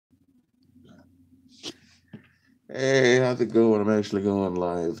Hey, how's it going? I'm actually going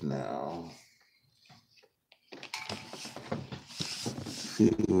live now.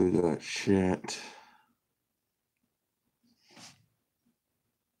 See, we got chat.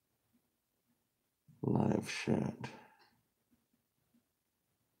 Live chat.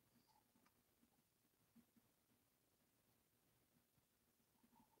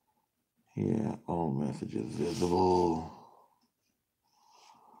 Yeah, all messages visible.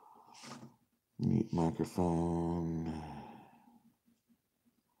 Mute microphone.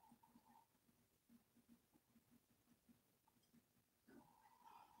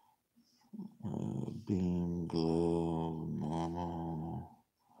 Beam, glow, normal.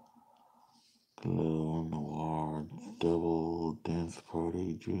 Glow, noir, double, dance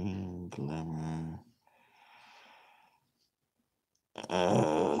party, dream, glamour.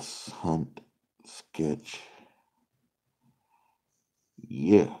 Hunt, sketch.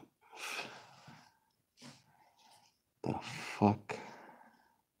 Yeah. The fuck?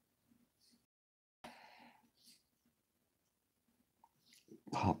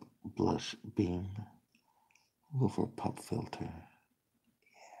 Pop blush beam. Go for pop filter.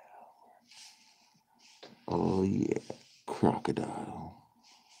 Oh yeah. Crocodile.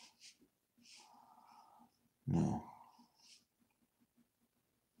 No.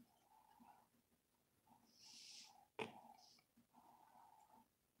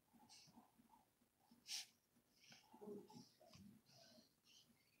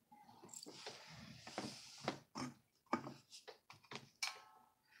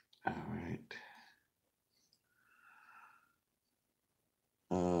 Alright.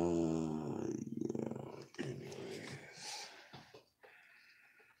 Yeah. Anyways.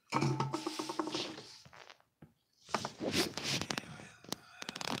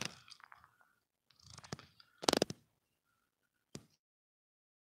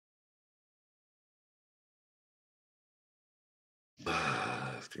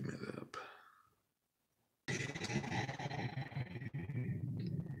 Stream it up.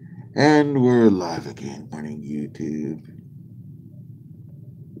 And we're live again. Morning, YouTube.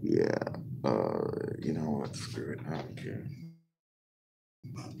 Yeah. You know what? Screw it. I don't care.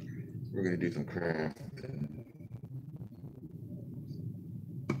 We're gonna do some crafting.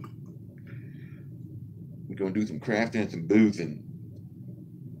 We're gonna do some crafting and some boozing.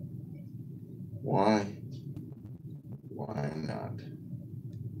 Why? Why not?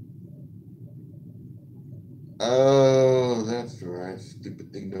 Oh, that's right.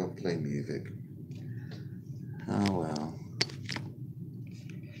 Stupid thing don't play music. Oh well.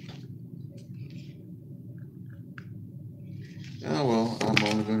 Oh well, I'm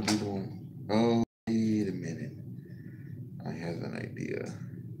only gonna be the one. Oh, wait a minute. I have an idea.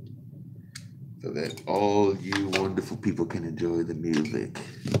 So that all you wonderful people can enjoy the music.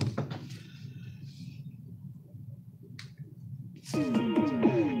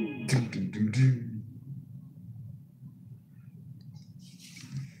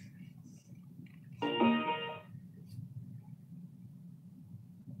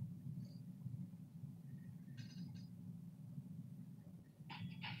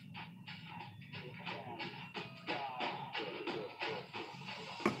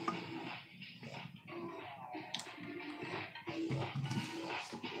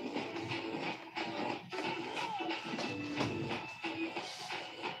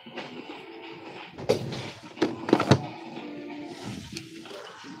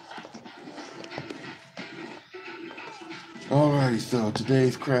 Alrighty, so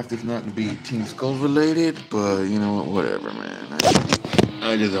today's craft is not going to be Team Skull related, but you know what, whatever, man.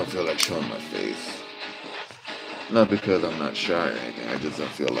 I just don't feel like showing my face. Not because I'm not shy or anything, I just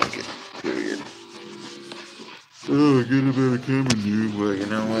don't feel like it, period. Oh, get a better camera, dude. Well, you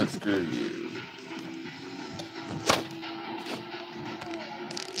know what, screw you.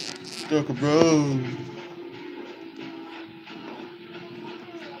 Stucker bro.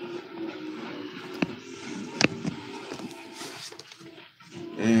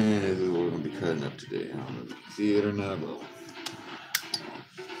 And this is what we're going to be cutting up today. I don't know if you can see it or not, but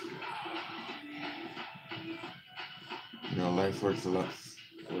you know, life works a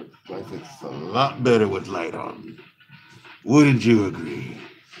lot better with light on. Wouldn't you agree?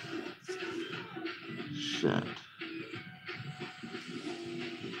 Shit.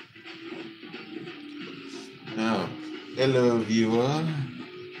 Now, hello viewer.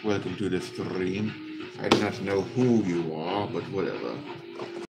 Welcome to the stream. I do not know who you are, but whatever.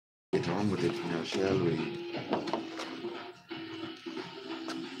 Get on with it now, shall we?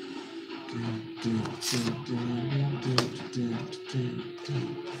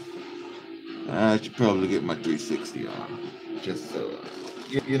 I should probably get my 360 on. Just so.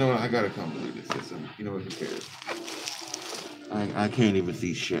 You know what? I gotta come believe this system. You know what? Who cares? I can't even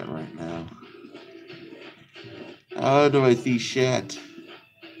see shit right now. How do I see shit?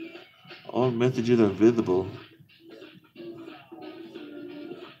 All messages are visible.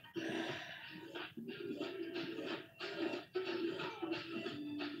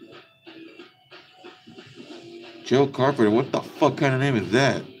 Joe Carpenter, what the fuck kind of name is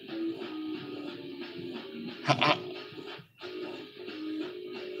that?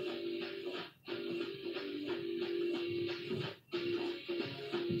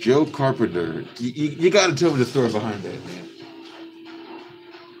 Joe Carpenter. You gotta tell me the story behind that, man.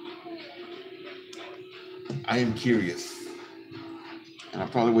 I am curious. And I'm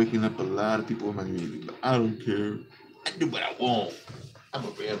probably waking up a lot of people in my community, but I don't care. I do what I want. I'm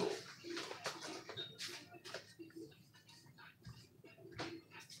a rebel.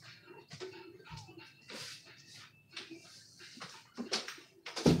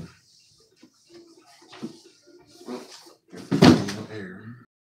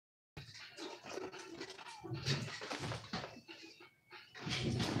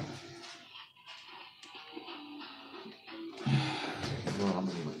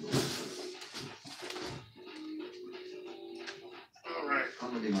 All right,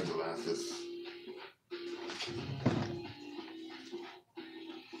 I'm gonna need my glasses.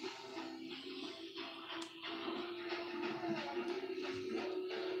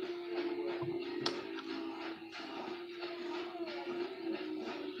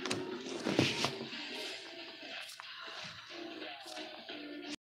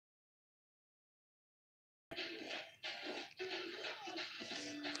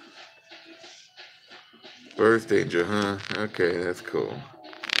 Birth Angel, huh? Okay, that's cool.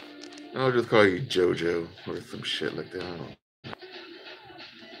 I'll just call you JoJo or some shit like that. I don't.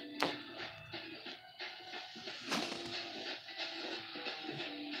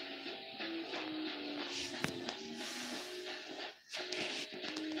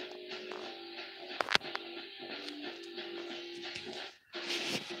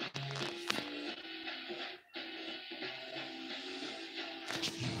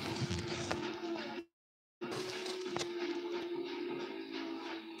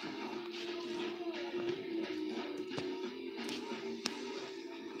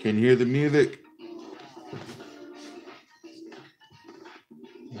 Can you hear the music?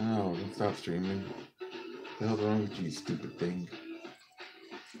 No, don't stop streaming. What the hell's wrong with you, stupid thing?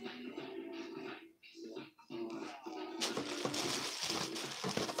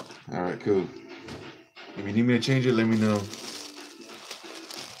 Alright, cool. If you need me to change it, let me know.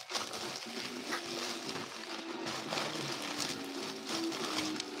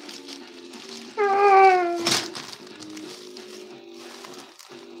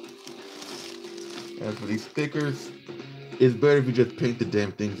 As for these stickers, it's better if you just paint the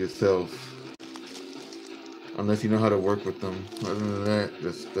damn things yourself. Unless you know how to work with them. Other than that,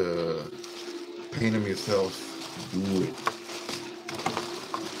 just paint them yourself. Do it.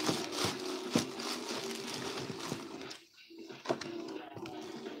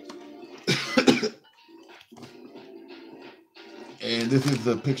 And this is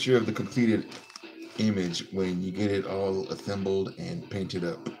a picture of the completed image when you get it all assembled and painted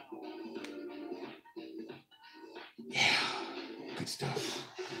up. Yeah, good stuff.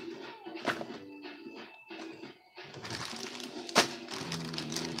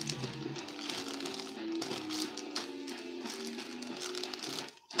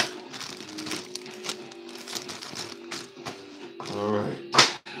 All right.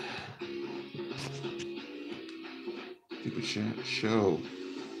 Super chat show.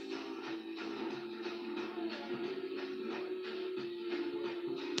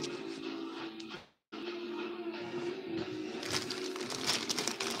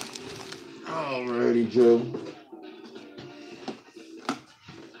 Alrighty, Joe.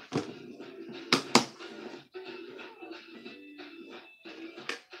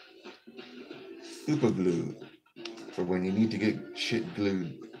 Super glue for when you need to get shit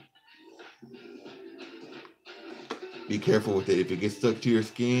glued. Be careful with it. If it gets stuck to your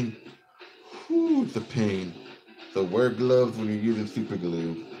skin, whew, it's a pain. So wear gloves when you're using super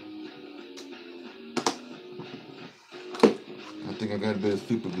glue. I think I got a bit of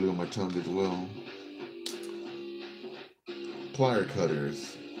super glue on my tongue as well. Plier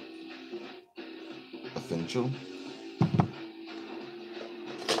cutters. Essential.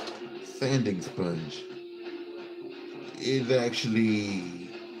 Sanding sponge is actually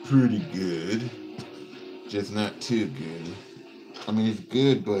pretty good. Just not too good. I mean, it's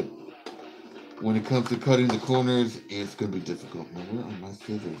good, but when it comes to cutting the corners, it's gonna be difficult. Now, where are my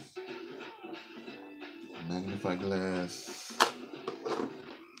scissors? Magnify glass.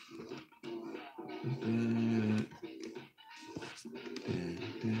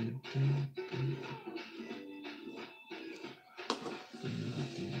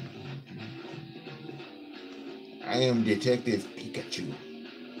 I am Detective Pikachu,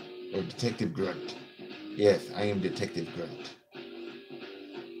 or Detective Grunt. Yes, I am Detective Grunt.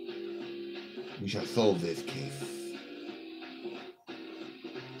 We shall solve this case.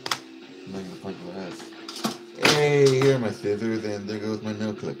 Magnifying glass. Hey, here are my scissors, and there goes my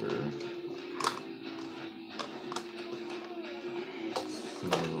nail clipper. So,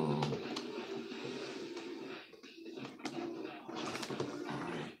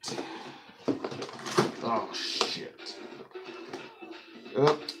 alright. Oh, shit.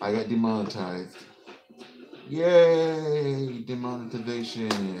 Oh, I got demonetized. Yay!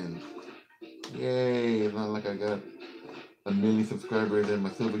 Demonetization. Yay! Not like I got a million subscribers and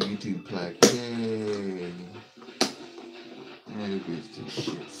my silver YouTube plaque. Yay! Yeah, who gives two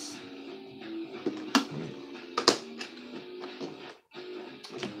shits?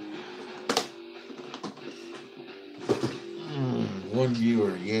 One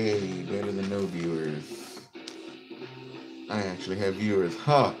viewer, yay, better than no viewers. I actually have viewers.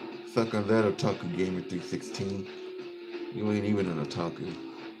 Ha! Suck on that, Otaku Gamer 316. You ain't even an otaku.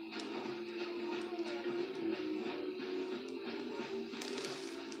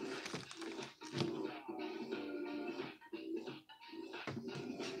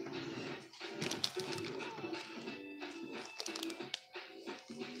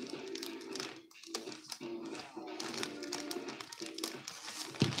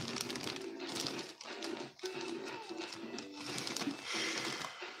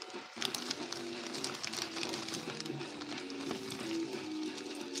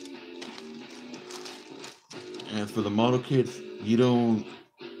 As for the model kits, you don't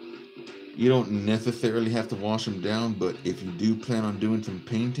necessarily have to wash them down, but if you do plan on doing some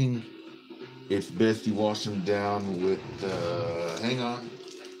painting, it's best you wash them down with, hang on,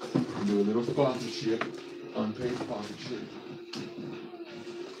 do a little sponsorship, unpaid sponsorship.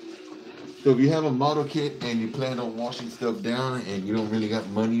 So if you have a model kit and you plan on washing stuff down and you don't really got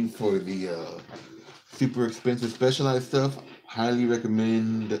money for the super expensive specialized stuff, highly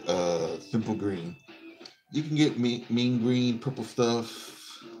recommend Simple Green. You can get mean green, purple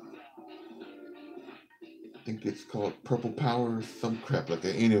stuff. I think it's called Purple Power, some crap like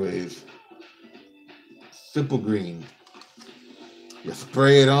that. Anyways, Simple Green. You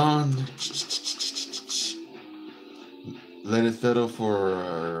spray it on, let it settle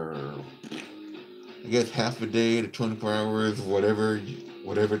for I guess half a day to 24 hours, whatever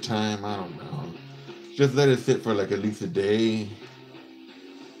time, I don't know. Just let it sit for like at least a day.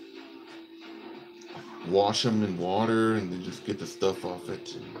 Wash them in water and then just get the stuff off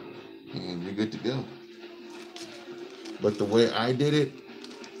it, and you're good to go. But the way I did it,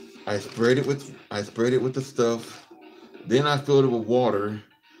 I sprayed it with the stuff, then I filled it with water,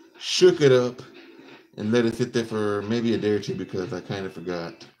 shook it up, and let it sit there for maybe a day or two because I kind of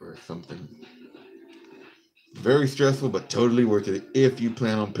forgot or something. Very stressful, but totally worth it if you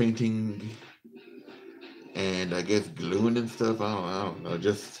plan on painting and I guess gluing and stuff. I don't know.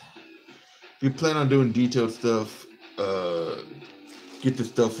 Just if you plan on doing detailed stuff, get the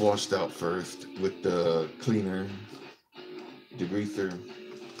stuff washed out first with the cleaner, degreaser.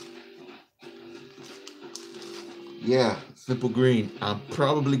 Yeah, Simple Green. I'm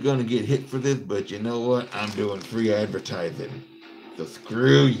probably gonna get hit for this, but you know what? I'm doing free advertising. So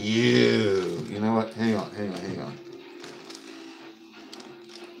screw you. You know what? Hang on.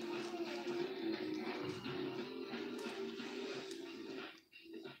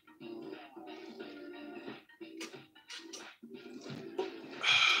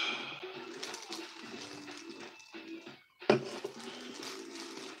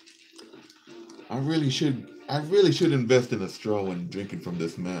 I really should invest in a straw when drinking from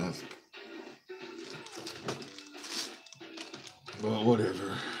this mask. Well,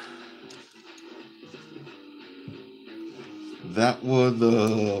 whatever. That was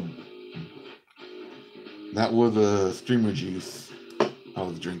the streamer juice I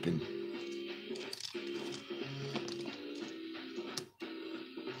was drinking.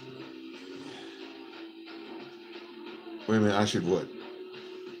 Wait a minute, I should what?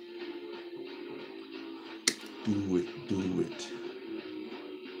 Do it.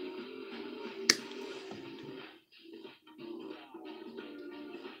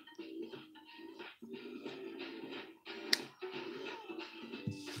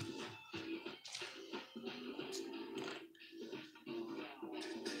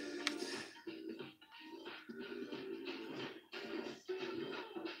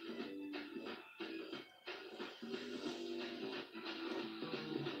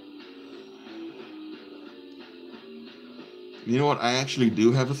 You know what? I actually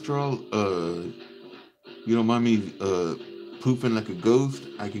do have a straw. You don't mind me pooping like a ghost?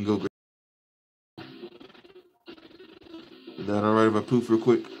 I can go. Is that all right if I poof real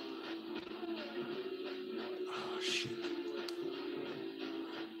quick? Oh shit!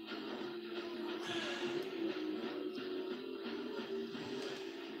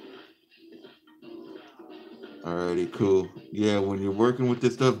 Alrighty, cool. Yeah, when you're working with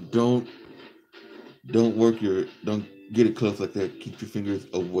this stuff, don't get it close like that. Keep your fingers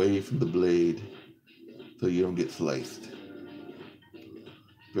away from the blade so you don't get sliced.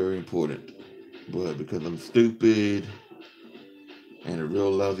 Very important. But because I'm stupid and a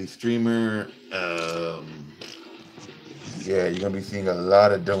real lousy streamer, yeah, you're gonna be seeing a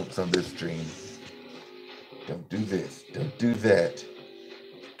lot of don'ts on this stream. Don't do this. Don't do that.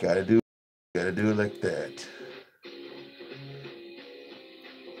 Gotta do it like that.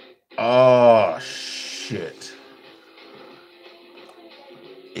 Oh shit.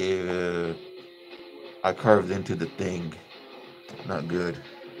 Uh, I carved into the thing. Not good.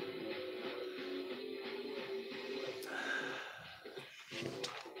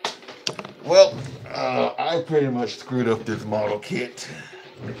 Well, I pretty much screwed up this model kit.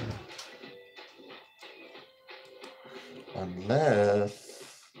 Unless...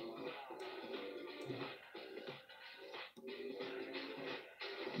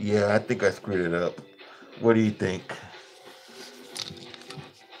 Yeah, I think I screwed it up. What do you think?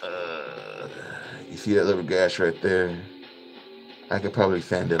 You see that little gash right there? I could probably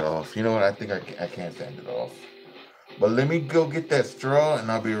sand it off. You know what? I think I can sand it off. But let me go get that straw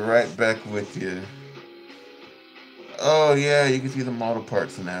and I'll be right back with you. Oh yeah, you can see the model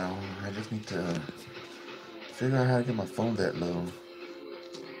parts now. I just need to figure out how to get my phone that low.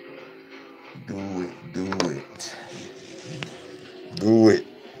 Do it, do it. Do it.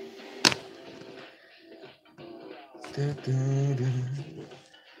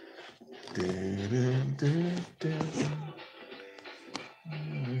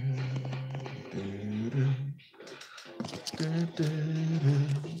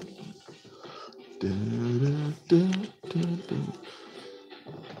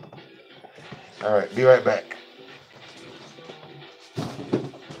 All right, be right back.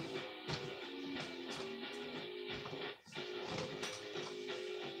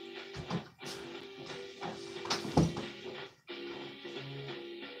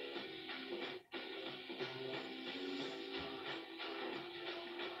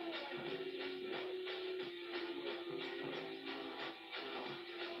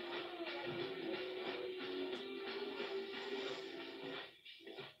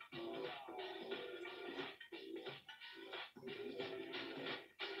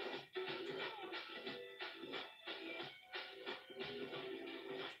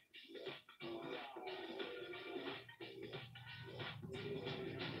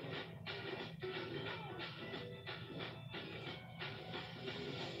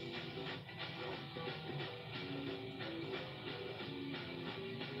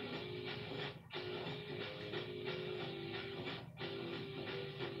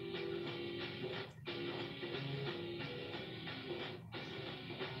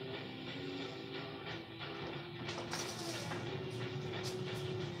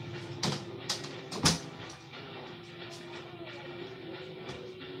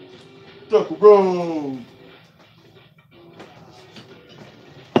 Duck roll.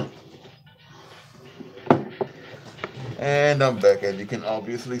 And I'm back, as you can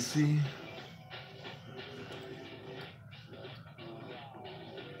obviously see.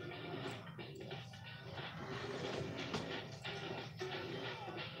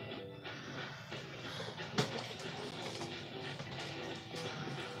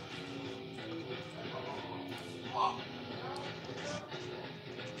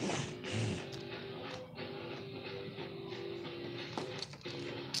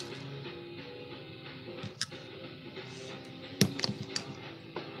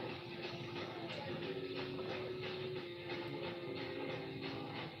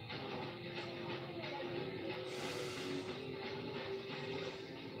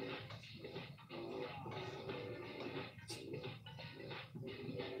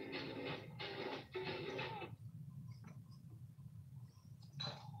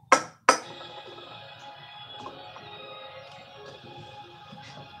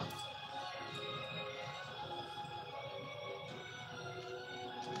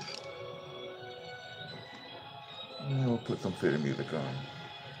 We'll put some fitted music on.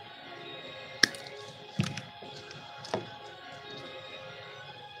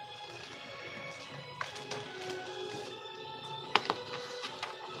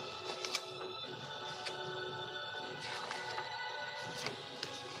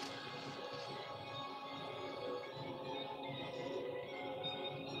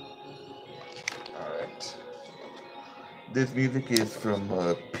 This music is from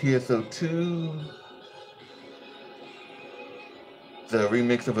PSO2. It's a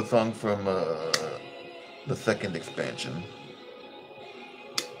remix of a song from the second expansion.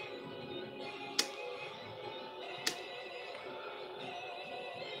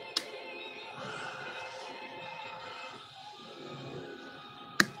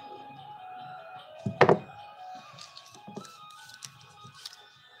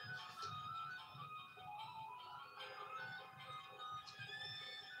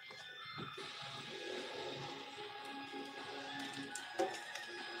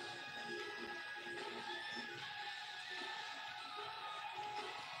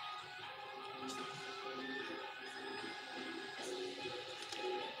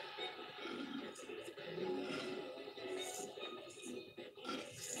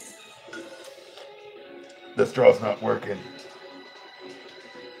 The straw's not working.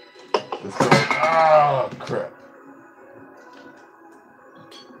 The straw. Ah, crap.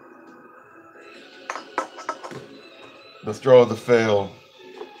 The straw is a fail.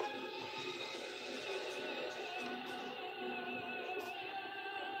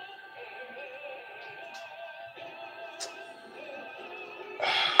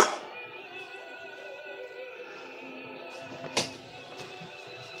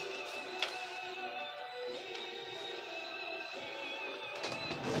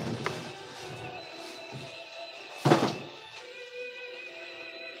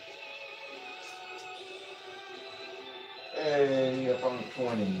 Hey, up on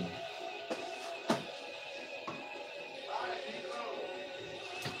 20.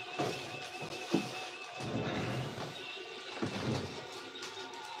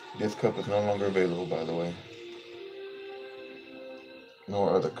 This cup is no longer available, by the way.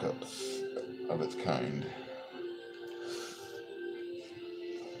 Nor other cups of its kind.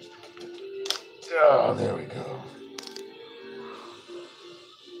 Oh, there we go.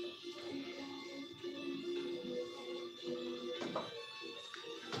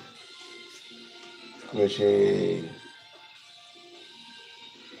 Squishy.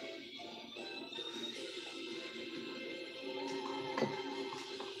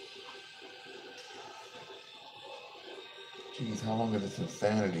 Jeez, how long is this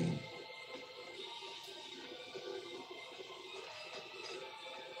insanity?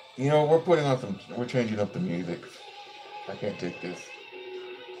 You know, we're changing up the music. I can't take this.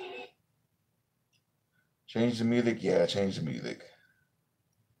 Change the music? Yeah, change the music.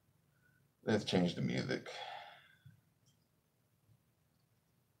 Let's change the music.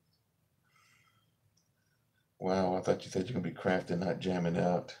 Wow, I thought you said you're going to be crafting, not jamming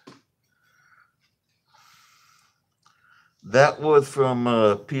out. That was from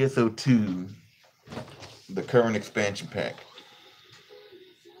PSO2, the current expansion pack.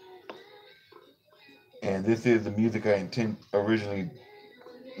 And this is the music I originally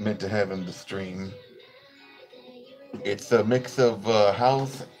meant to have in the stream. It's a mix of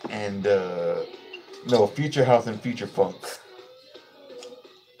house and, future house and future funk.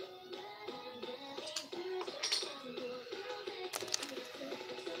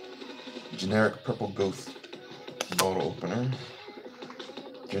 Generic purple ghost bottle opener.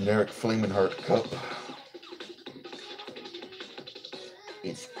 Generic flaming heart cup.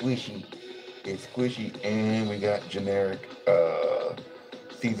 It's squishy. It's squishy, and we got generic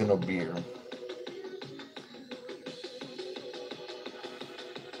seasonal beer.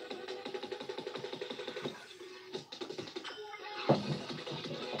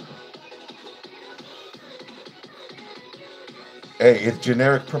 Hey, it's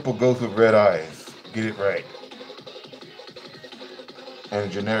generic purple ghost with red eyes. Get it right. And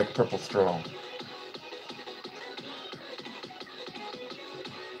a generic purple straw.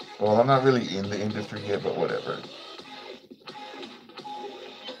 Well, I'm not really in the industry yet, but whatever.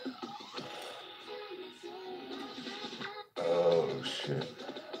 Oh, shit.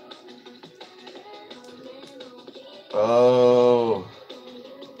 Oh.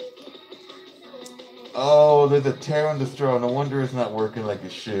 Oh, there's a tear on the straw. No wonder it's not working like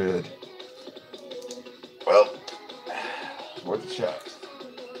it should. Well, worth a shot.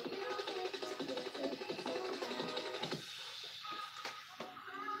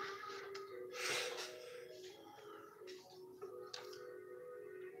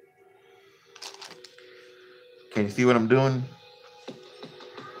 Can you see what I'm doing?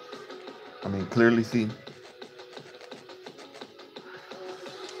 I mean, clearly see.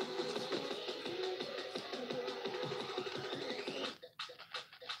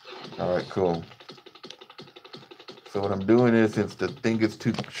 All right, cool. So what I'm doing is, since the thing is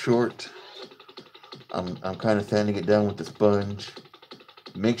too short, I'm kind of sanding it down with the sponge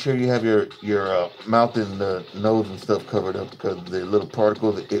Make sure you have your mouth and the nose and stuff covered up because the little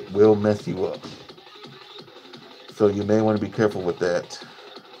particles, it will mess you up. So you may want to be careful with that.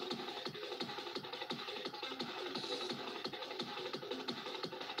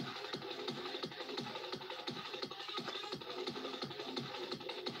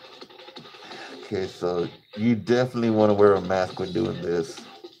 Okay, so you definitely want to wear a mask when doing this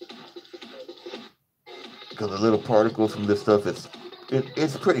because the little particles from this stuff, it's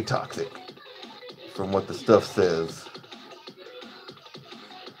pretty toxic from what the stuff says.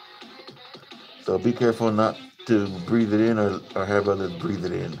 So be careful not to breathe it in or have others breathe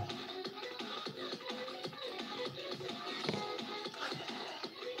it in.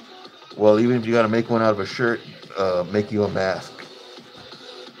 Well, even if you got to make one out of a shirt, make you a mask.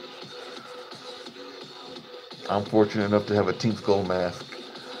 I'm fortunate enough to have a Team Skull mask.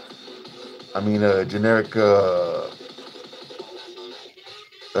 I mean, a generic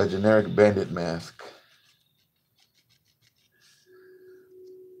bandit mask.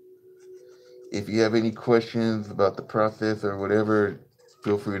 If you have any questions about the process or whatever,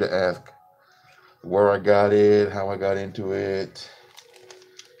 feel free to ask. Where I got it, how I got into it.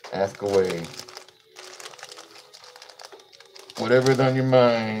 Ask away. Whatever's on your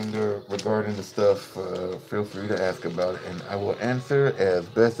mind or regarding the stuff, feel free to ask about it, and I will answer as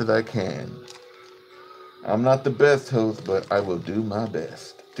best as I can. I'm not the best host, but I will do my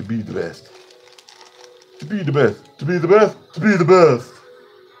best to be the best. To be the best. To be the best. To be the best.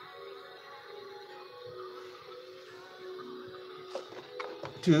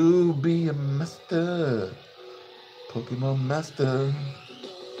 To be a master. Pokemon master.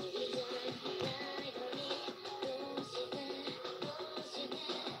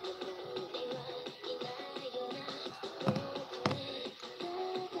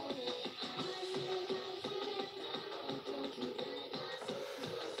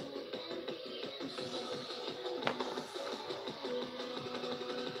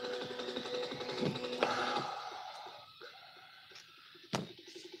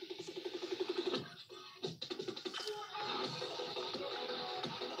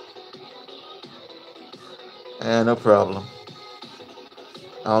 No problem.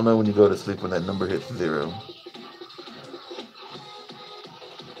 I'll know when you go to sleep when that number hits 0.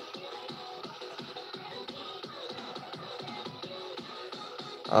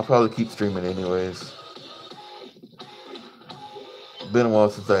 I'll probably keep streaming anyways. Been a while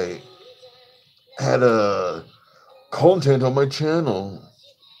since I had content on my channel.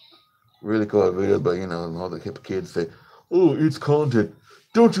 Really call it videos, but all the hip kids say, "Oh, it's content.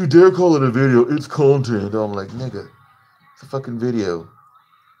 Don't you dare call it a video. It's content." I'm like, nigga, it's a fucking video.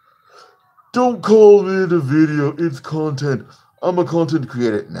 Don't call it a video. It's content. I'm a content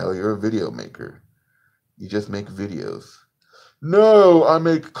creator. No, you're a video maker. You just make videos. No, I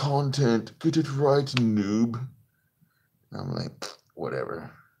make content. Get it right, noob. I'm like,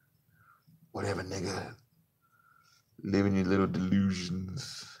 whatever. Whatever, nigga. Live in your little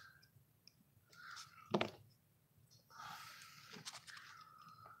delusions.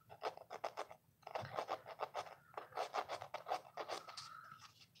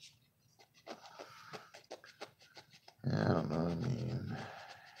 Yeah, I don't know what I mean.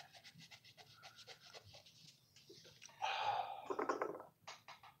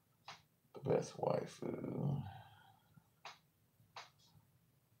 The best waifu.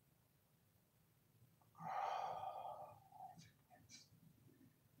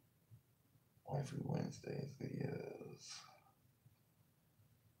 Waifu Wednesdays videos.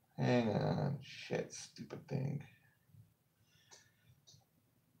 Hang on. Shit, stupid thing.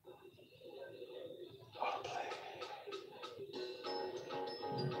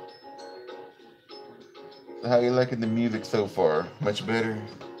 How you liking the music so far? Much better?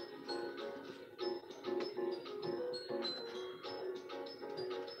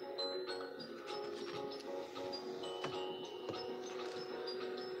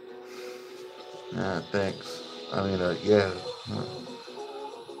 Thanks. I mean, yeah.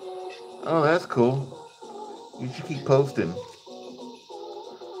 Oh, that's cool. You should keep posting.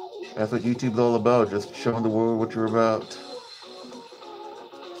 That's what YouTube's all about, just showing the world what you're about.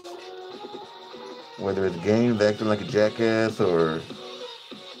 Whether it's games, acting like a jackass, or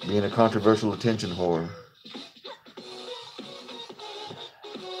being a controversial attention whore.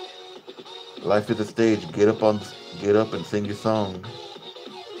 Life is a stage. Get up and sing your song.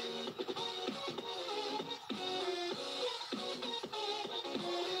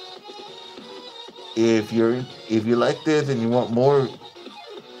 If you like this and you want more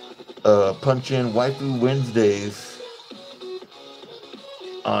punch in Waifu Wednesdays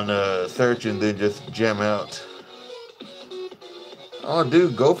on search and then just jam out. Oh,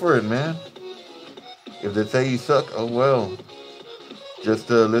 dude, go for it, man. If they say you suck, oh well. Just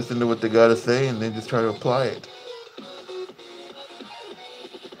listen to what they gotta say and then just try to apply it.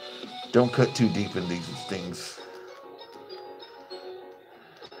 Don't cut too deep in these things.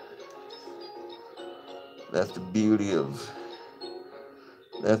 That's the beauty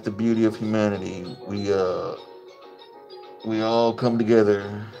of humanity. We all come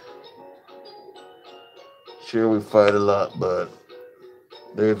together. Sure, we fight a lot, but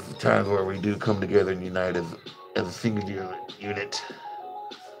there's times where we do come together and unite as a single unit.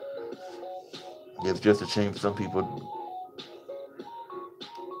 It's just a shame some people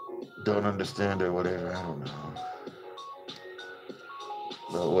don't understand or whatever. I don't know.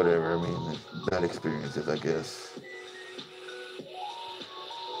 But whatever. I mean, bad experiences, I guess.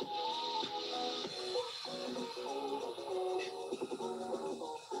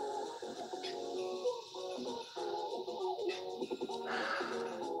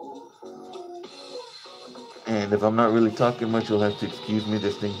 And if I'm not really talking much, you'll have to excuse me.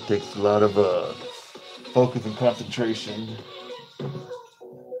 This thing takes a lot of focus and concentration.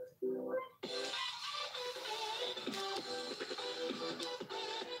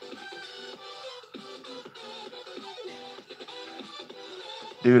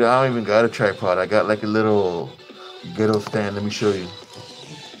 Dude, I don't even got a tripod. I got like a little ghetto stand. Let me show you.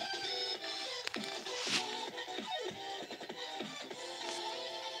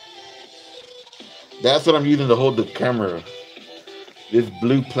 That's what I'm using to hold the camera. This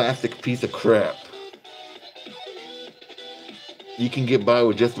blue plastic piece of crap. You can get by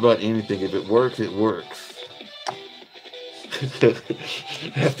with just about anything. If it works, it works.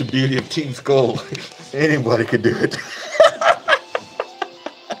 That's the beauty of Team Skull. Anybody can do it.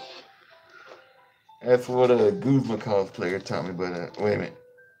 That's what a Guzma cosplayer taught me, but wait a minute.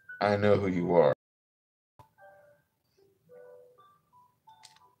 I know who you are.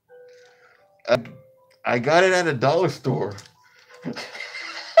 I got it at a dollar store.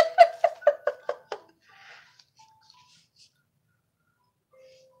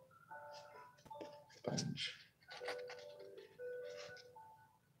 Sponge.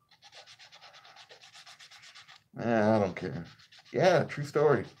 I don't care. Yeah, true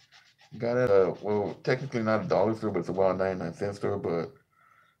story. Got it. Well, technically not a dollar store, but it's a wild 99-cent store. But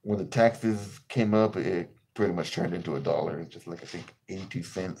when the taxes came up, it pretty much turned into a dollar. It's just like I think 82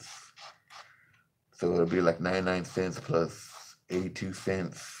 cents. So it'll be like 99 cents plus 82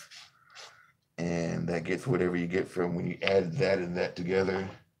 cents. And that gets whatever you get from when you add that and that together.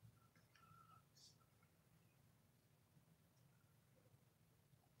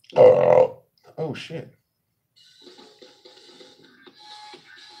 Oh shit.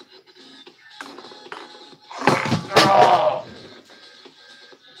 Oh.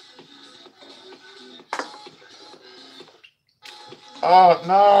 Oh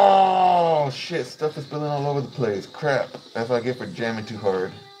no! Shit, stuff is spilling all over the place. Crap. That's what I get for jamming too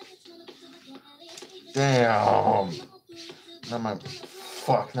hard. Damn. Now my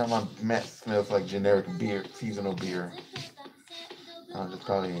mess smells like generic beer, seasonal beer. I'll just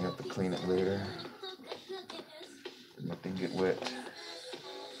probably have to clean it later. Nothing get wet.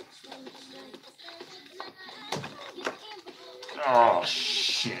 Oh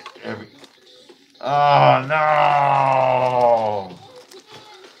shit. Oh no!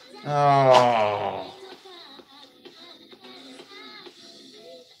 Oh.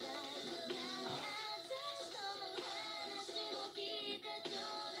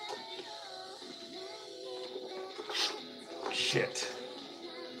 Shit.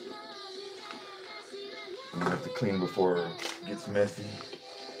 I'm gonna have to clean before it gets messy.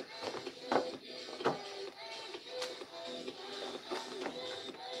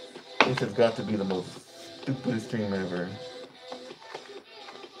 This has got to be the most stupidest stream ever.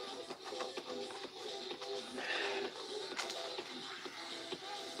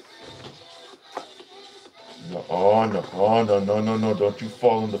 No, oh no, oh no, no, no, no! Don't you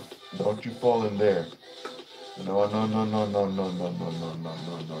fall in there. No, no, no, no, no, no, no, no, no, no,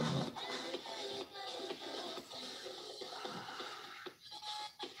 no, no, no.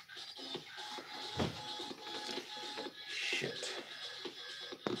 Shit.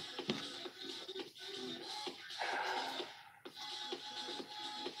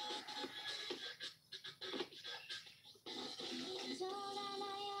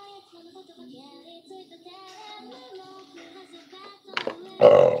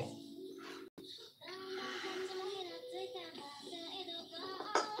 Oh.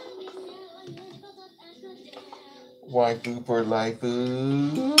 Waifu for life.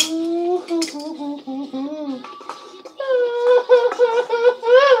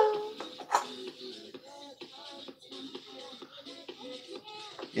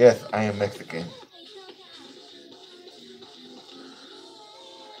 I am Mexican.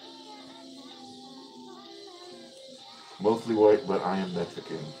 Mostly white, but I am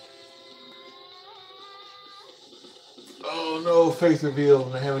Mexican. Oh no, face reveal,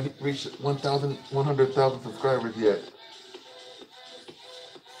 and I haven't reached 100,000 subscribers yet.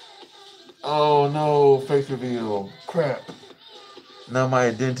 Oh no, face reveal. Crap. Now my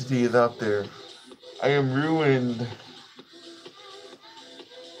identity is out there. I am ruined.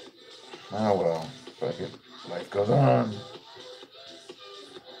 Oh well, fuck it. Life goes on.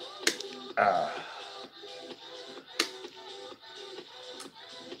 Ah.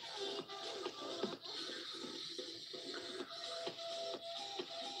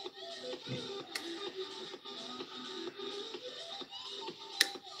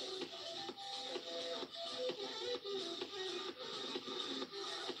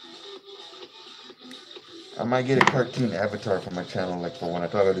 I might get a cartoon avatar for my channel, like for when I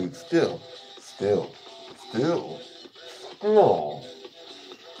talk about it. Still.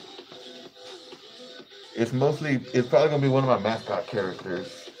 It's probably gonna be one of my mascot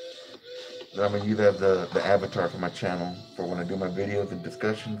characters that I'm gonna use as the avatar for my channel for when I do my videos and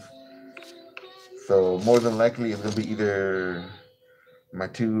discussions. So more than likely, it's gonna be either my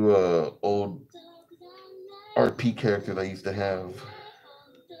two old RP characters I used to have.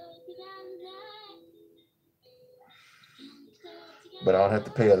 But I'll have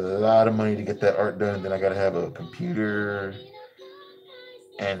to pay a lot of money to get that art done, and then I gotta have a computer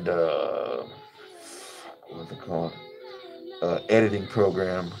and what's it called? Editing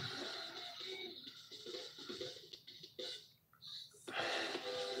program.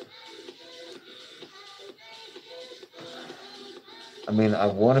 I mean, I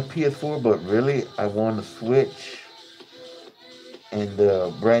want a PS4, but really, I want a Switch and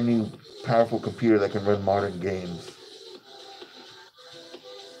a brand new powerful computer that can run modern games.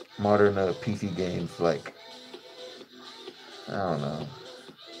 Modern PC games, like, I don't know.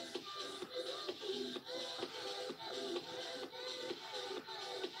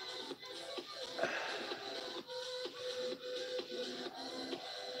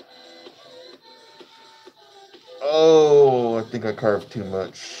 Oh, I think I carved too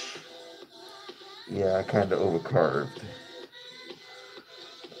much. Yeah, I kind of overcarved.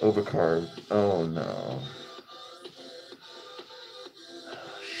 Overcarved. Oh no.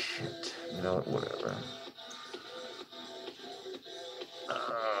 Shit. You know what? Whatever.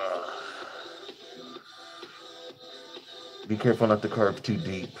 Be careful not to carve too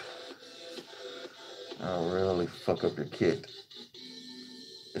deep. I'll really fuck up your kit.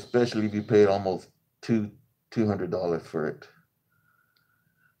 Especially if you paid almost $200 for it.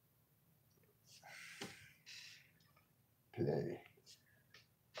 Today.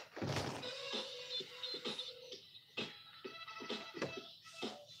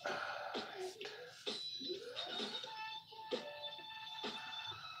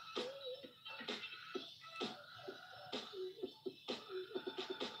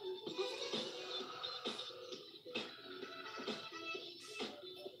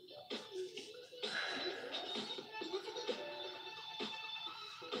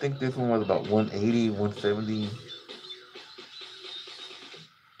 I think this one was about 180, 170.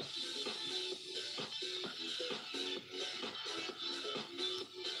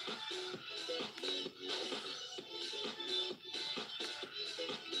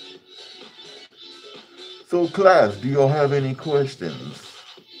 So class, do y'all have any questions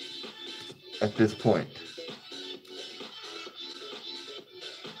at this point?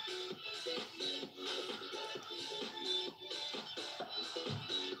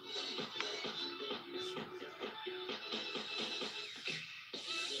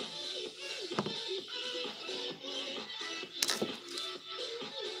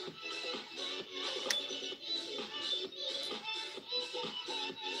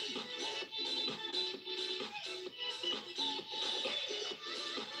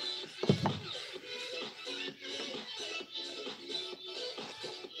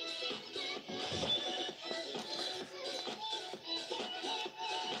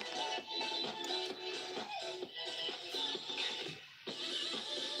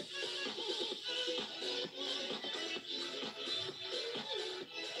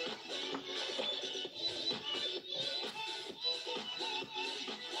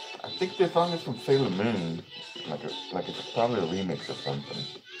 I think this song is from Sailor Moon. Like it's probably a remix or something.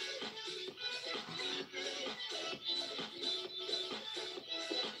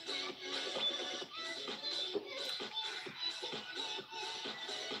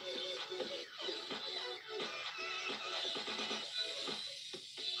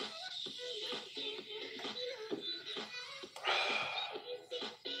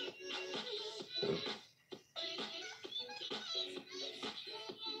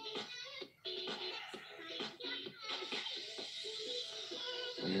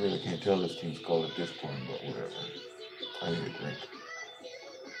 You really can't tell this team's skull at this point, but whatever. I need a drink.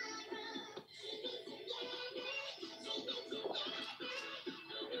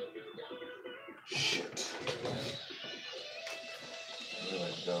 Shit. I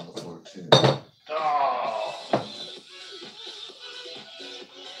realized down the floor too. Oh!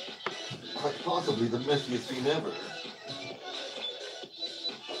 Quite possibly the messiest scene ever.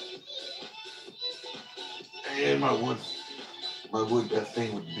 And my wood got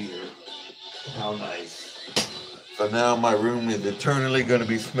stained with beer. How nice. So now my room is eternally going to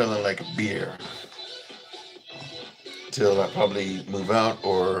be smelling like beer. Till I probably move out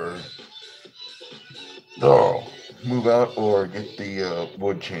or get the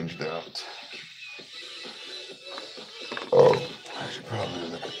wood changed out. Oh, I should probably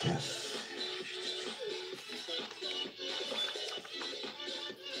look at this.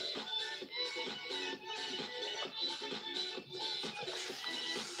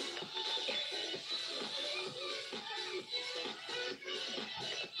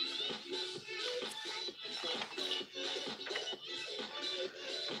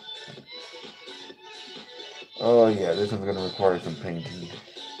 Oh yeah, this one's gonna require some painting.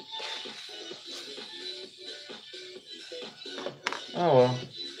 Oh well.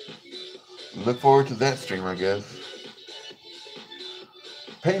 Look forward to that stream, I guess.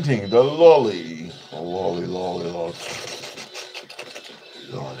 Painting the lolly. Lolly. Lolly.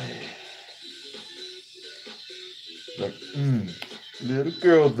 Like, little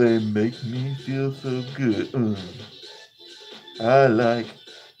girls, they make me feel so good. I like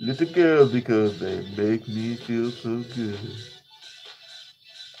little girls because they make me feel so good.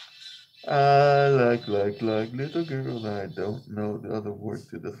 I like little girls. I don't know the other words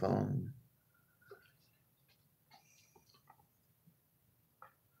to the song.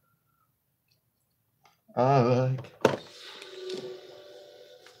 I like.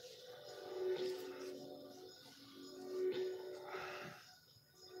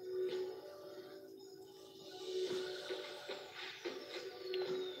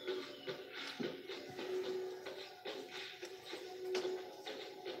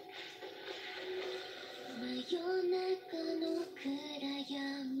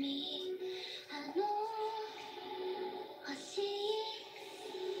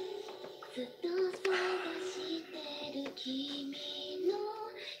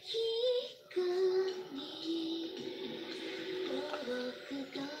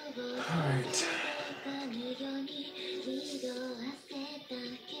 Alright.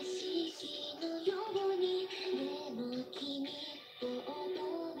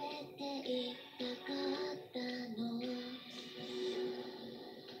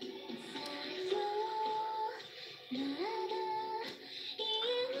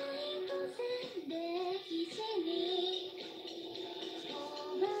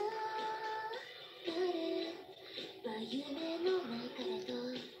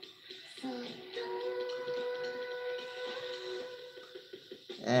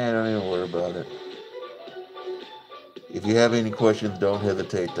 Don't even worry about it. If you have any questions, don't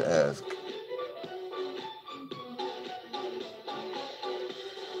hesitate to ask.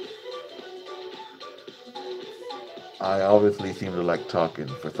 I obviously seem to like talking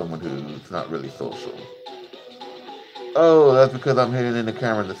for someone who's not really social. Oh, that's because I'm hidden in the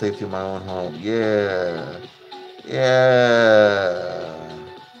camera in the safety of my own home. Yeah. Yeah.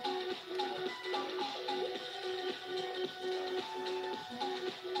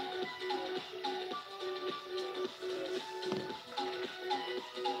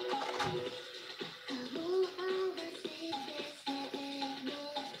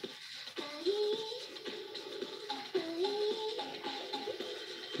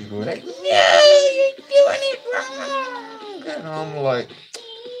 People are like, no, you're doing it wrong. And I'm like,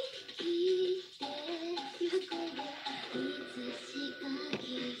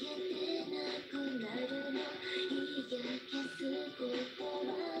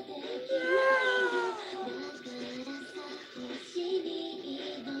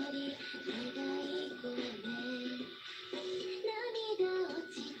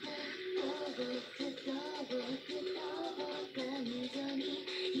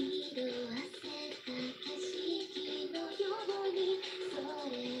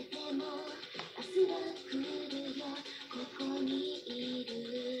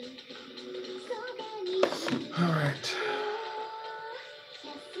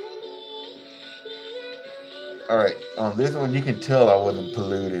 Alright, on this one you can tell I wasn't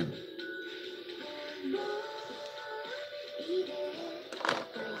polluted.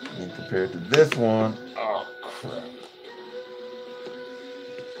 And compared to this one, oh crap.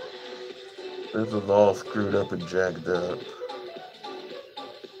 This is all screwed up and jacked up.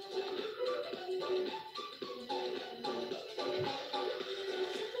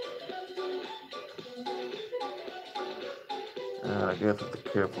 guess with a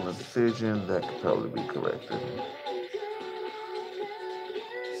careful incision, that could probably be corrected.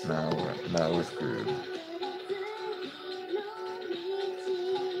 Now we're screwed.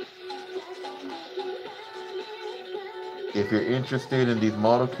 If you're interested in these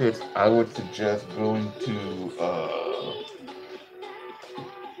model kits, I would suggest going to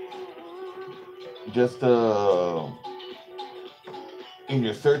just in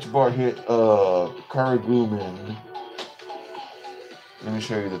your search bar, hit Karaguman. Let me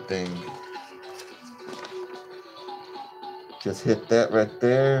show you the thing. Just hit that right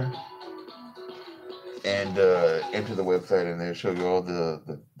there and enter the website, and they'll show you all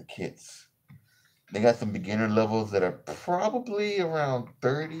the kits. They got some beginner levels that are probably around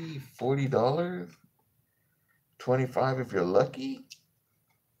 $30, $40, $25 if you're lucky.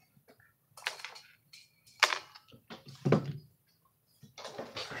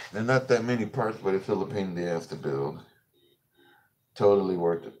 They're not that many parts, but it's still a pain in the ass to build. Totally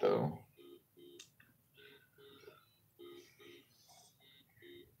worth it though.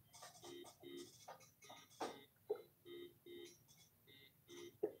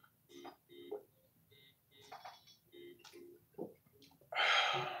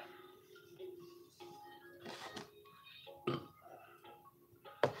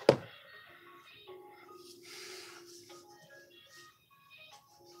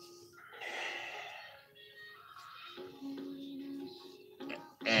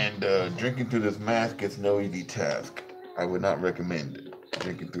 And drinking through this mask is no easy task. I would not recommend it.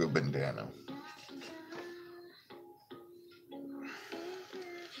 Drinking through a bandana.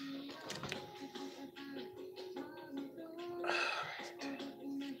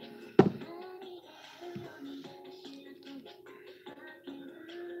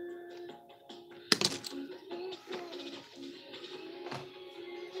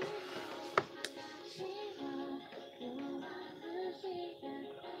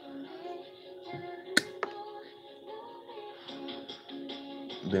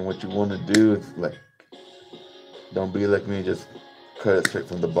 Then what you want to do is like, don't be like me, just cut it straight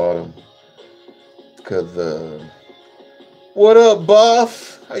from the bottom. Cause what up,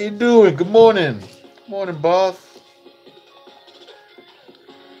 boss? How you doing? Good morning. Morning, boss.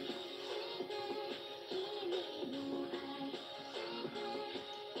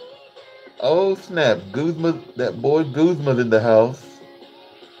 Oh snap, Guzma, that boy Guzma's in the house.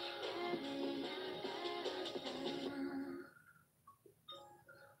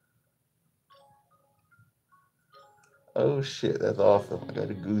 Oh shit, that's awesome. I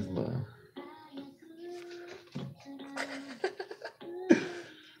got a Guzma.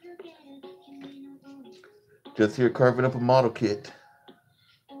 Just here carving up a model kit.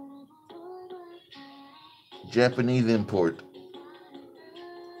 Japanese import.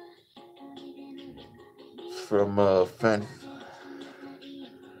 From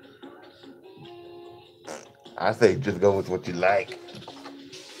I say just go with what you like.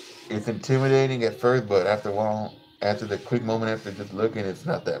 It's intimidating at first, but after a while, after the quick moment after just looking, it's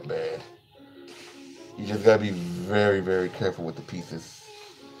not that bad. You just gotta be very, very careful with the pieces.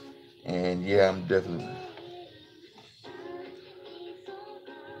 And yeah, I'm definitely.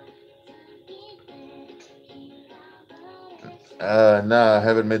 Nah, I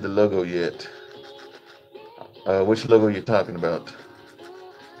haven't made the logo yet. Which logo you talking about?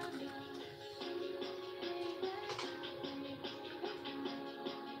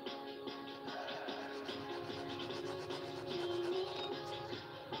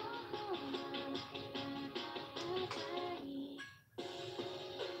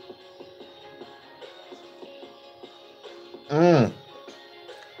 Mm.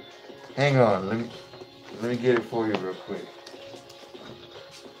 Hang on, let me get it for you real quick.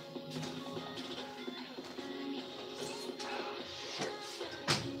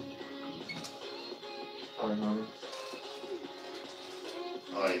 Sorry, mommy.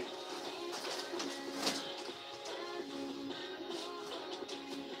 All right.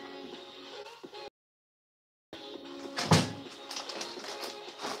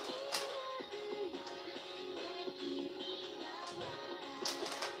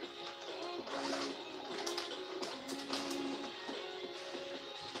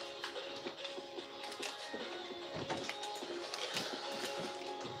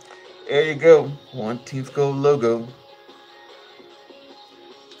 There you go. One Team Skull logo.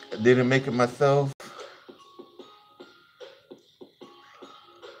 I didn't make it myself.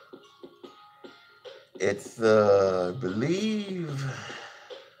 It's I believe.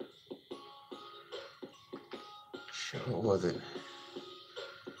 Shit, what was it?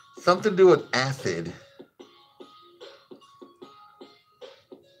 Something to do with acid.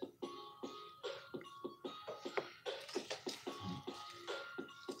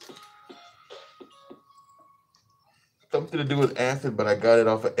 something to do with acid, but I got it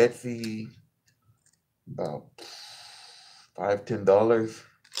off of Etsy about $5-10.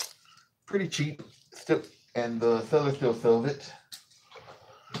 Pretty cheap. Still, and the seller still sells it.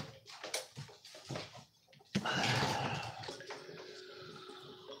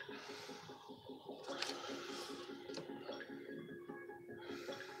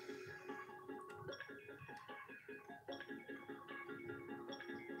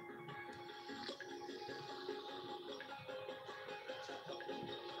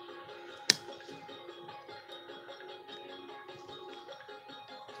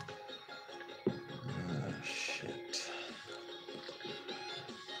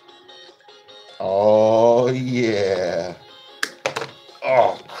 Oh, yeah.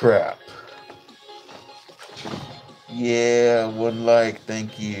 Oh, crap. Yeah, one like.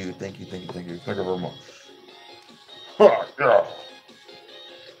 Thank you. Thank you, thank you, thank you. Thank you very much. Oh, yeah.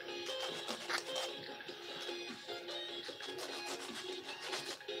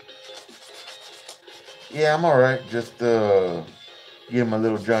 Yeah, I'm alright. Just, give my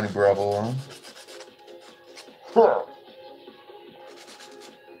little Johnny Bravo on. Huh.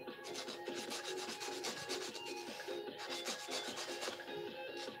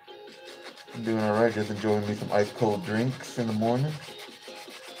 I'm doing alright. Just enjoying me some ice cold drinks in the morning.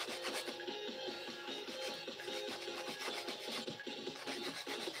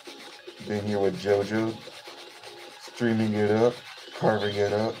 Been here with JoJo, streaming it up, carving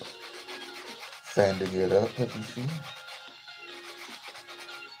it up, sanding it up, as you see.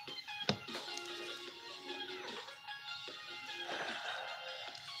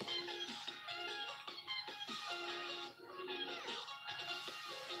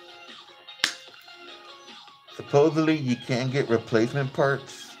 Supposedly, you can get replacement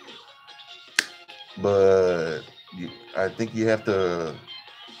parts, but I think you have to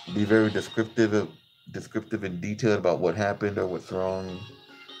be very descriptive and detailed about what happened or what's wrong.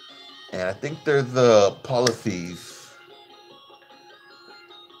 And I think there's policies,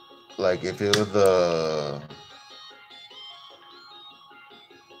 like if it was a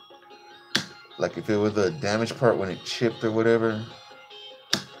damaged part when it chipped or whatever,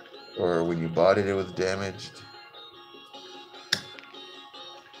 or when you bought it, it was damaged.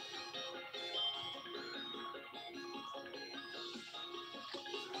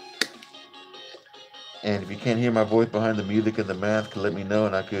 And if you can't hear my voice behind the music and the mask, let me know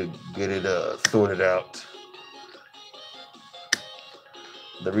and I could get it sorted out.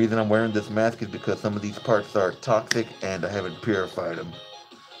 The reason I'm wearing this mask is because some of these parts are toxic and I haven't purified them.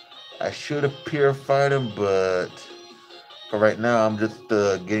 I should have purified them, but for right now, I'm just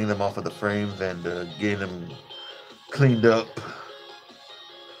getting them off of the frames and getting them cleaned up.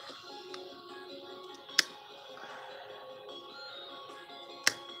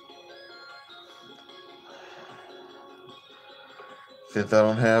 Since I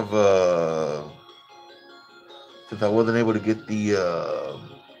don't have, since I wasn't able to get the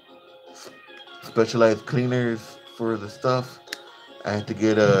specialized cleaners for the stuff, I had to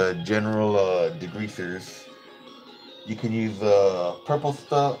get general degreasers. You can use purple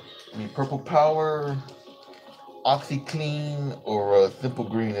power, OxyClean, or Simple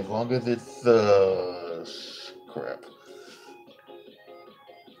Green, as long as it's crap.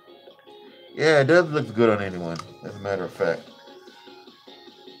 Yeah, it does look good on anyone, as a matter of fact.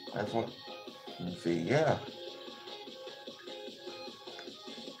 That's what. Let me see. Yeah.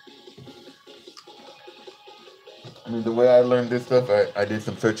 I mean, the way I learned this stuff, I did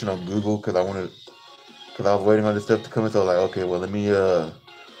some searching on Google because I was waiting on this stuff to come in. So I was like, okay, well, let me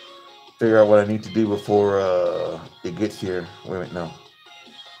figure out what I need to do before it gets here. Wait a minute, no.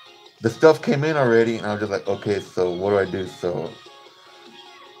 The stuff came in already, and I was just like, okay, so what do I do? So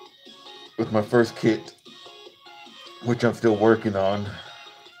with my first kit, which I'm still working on,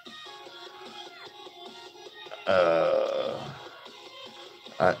 uh,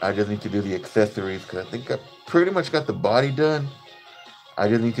 I just need to do the accessories because I think I pretty much got the body done. I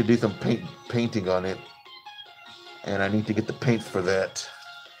just need to do some painting on it, and I need to get the paints for that.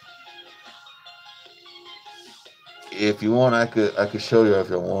 If you want, I could show you if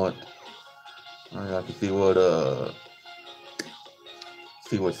you want. I can see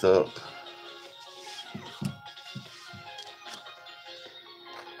what's up.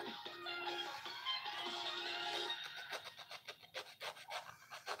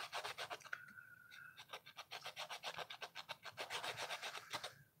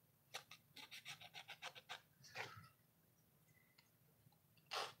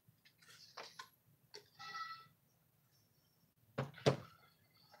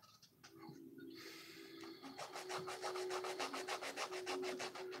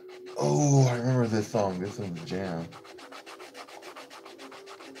 Oh, I remember this song. This one's jam.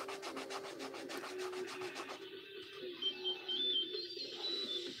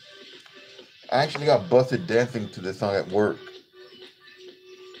 I actually got busted dancing to this song at work.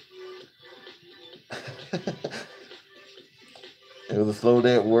 It was a slow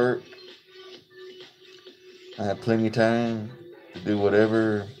day at work. I had plenty of time to do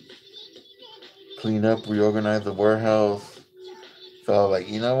whatever, clean up, reorganize the warehouse. So I was like,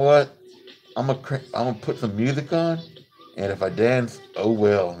 you know what? I'm gonna put some music on, and if I dance, oh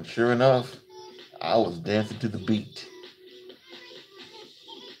well. And sure enough, I was dancing to the beat.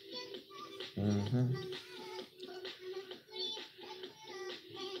 hmm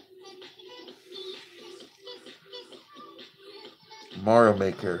Mario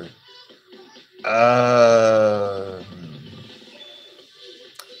Maker. Uh,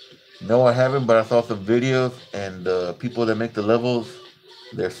 no, I haven't, but I saw some videos, and the people that make the levels,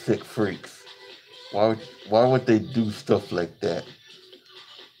 they're sick freaks. Why would, why would they do stuff like that?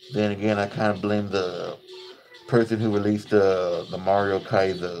 Then again, I kind of blame the person who released the Mario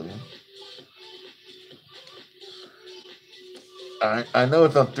Kaizo. I know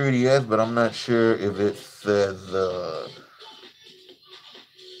it's on 3DS, but I'm not sure if it says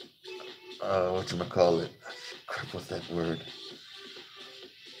what you call it. Crap, what's that word?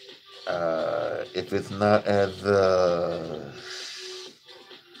 If it's not as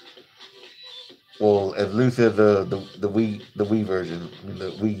well as loose as the Wii version, I mean,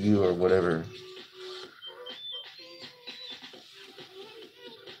 the Wii U or whatever.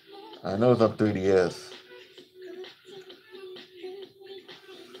 I know it's on 3DS,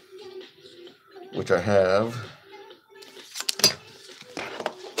 which I have.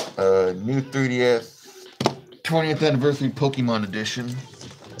 New 3DS 20th anniversary Pokemon edition.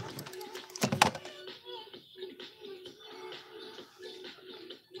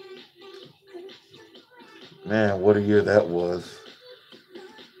 Man, what a year that was.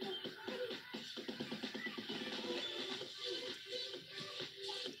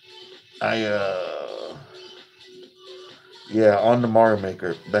 I yeah, on the Mario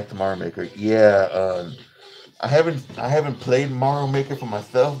Maker. Back to Mario Maker. Yeah, I haven't played Mario Maker for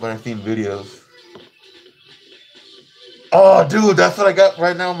myself, but I've seen videos. Oh, dude, that's what I got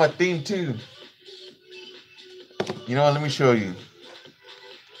right now on my theme too. You know what? Let me show you,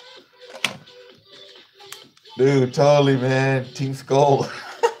 dude. Totally, man. Team Skull.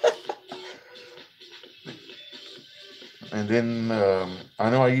 And then I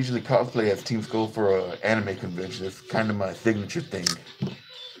know I usually cosplay as Team Skull for an anime convention. It's kind of my signature thing.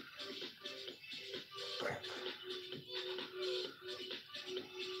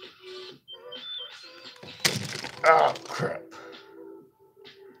 Oh crap!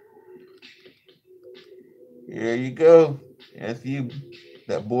 Here you go. That's you,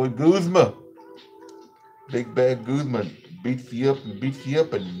 that boy Guzma. Big bad Guzma beats you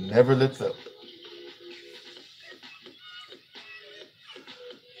up and never lets up.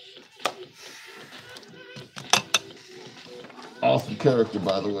 Awesome character,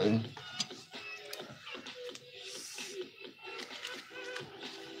 by the way.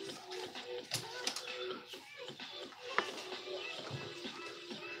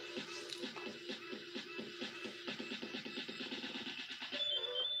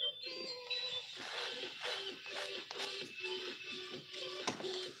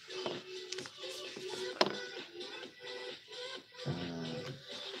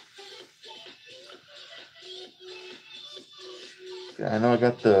 I know I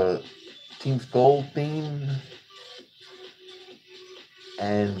got the Team Skull theme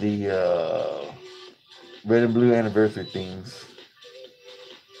and the Red and Blue anniversary themes.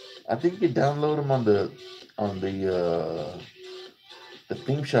 I think you can download them on the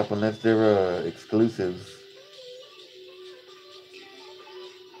theme shop unless they're exclusives.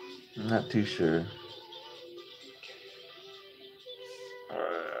 I'm not too sure.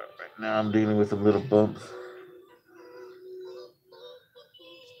 Right now I'm dealing with some little bumps.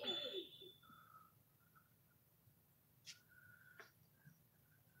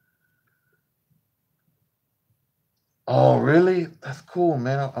 Oh, really? That's cool,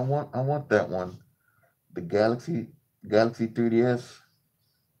 man. I want that one. The Galaxy 3DS.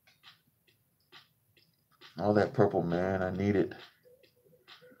 All that purple, man. I need it.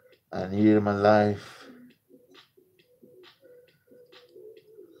 I need it in my life.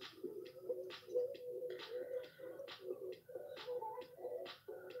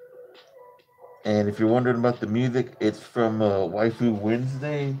 And if you're wondering about the music, it's from Waifu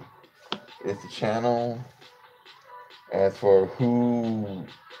Wednesday. It's a channel. As for who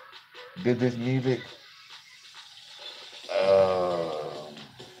did this music, uh,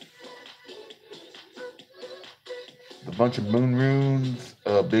 a bunch of Moon Runes,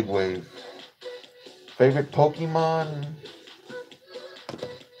 Big Wave. Favorite Pokemon?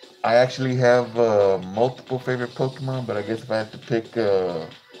 I actually have multiple favorite Pokemon, but I guess if I had to pick, if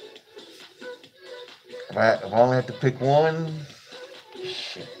I only had to pick one,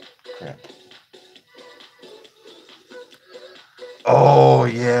 shit, crap. Oh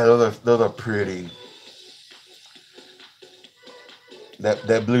yeah, those are pretty.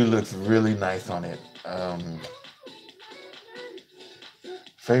 That blue looks really nice on it.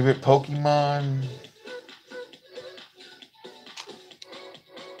 Favorite Pokemon?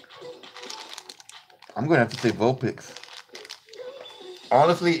 I'm gonna have to say Vulpix.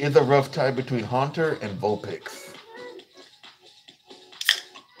 Honestly, it's a rough tie between Haunter and Vulpix.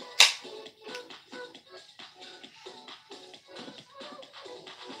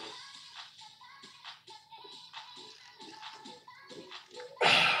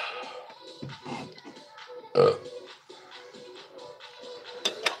 Uh,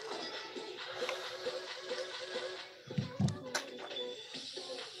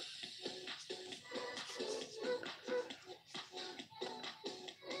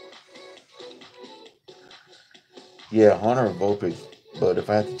 yeah, Haunter or Vulpix. But if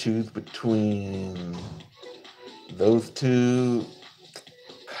I had to choose between those two,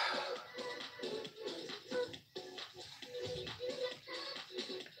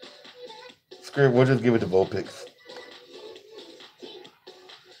 screw it, we'll just give it to Vulpix.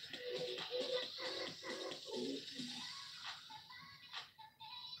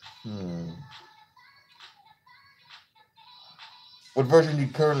 Hmm. What version you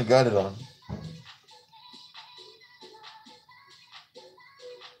currently got it on?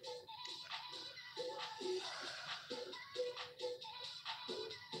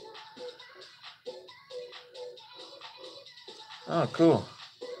 Oh, cool.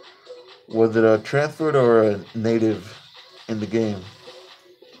 Was it a transferred or a native in the game?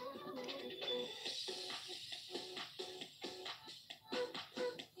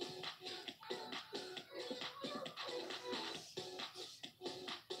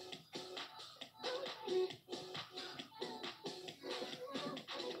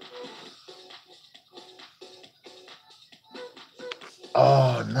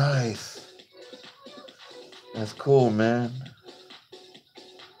 Oh, nice. That's cool, man.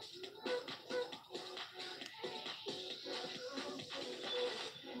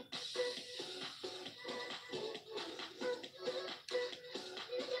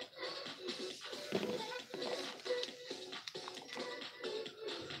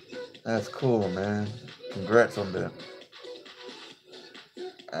 That's cool, man. Congrats on that.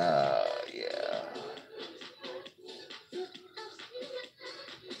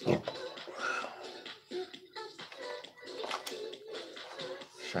 Yeah.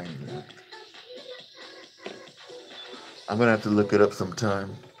 Shiny. I'm gonna have to look it up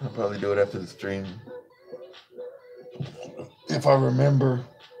sometime. I'll probably do it after the stream. If I remember.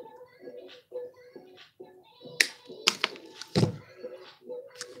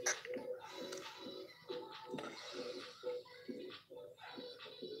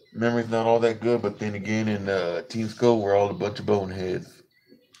 Memory's not all that good, but then again, in Team Skull, we're all a bunch of boneheads.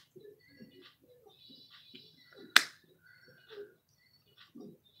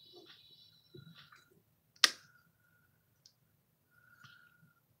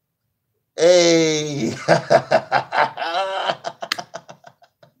 Hey!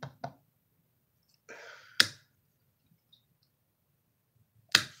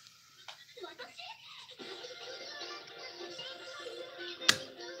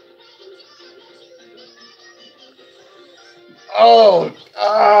 Oh,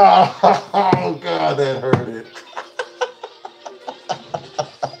 oh, God, that hurt it.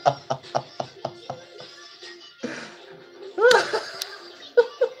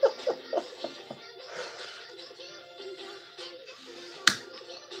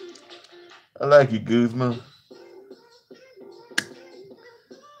 I like you, Guzma.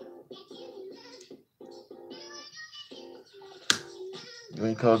 You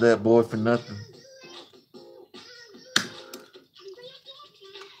ain't called that boy for nothing.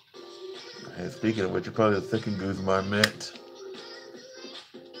 Hey, speaking of which, you're probably the second Guzma I met.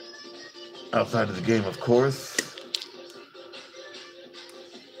 Outside of the game, of course.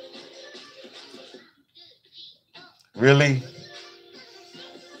 Really?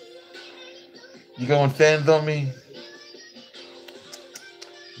 You going fans on me?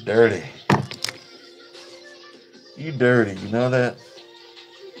 Dirty. You dirty, you know that?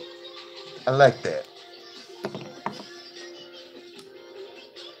 I like that.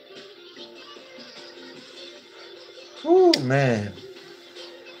 Whoo, man.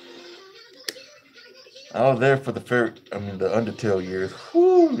 I was there for the Undertale years.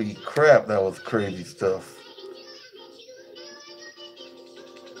 Holy crap, that was crazy stuff.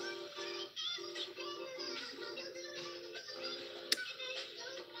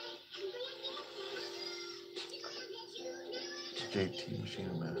 JT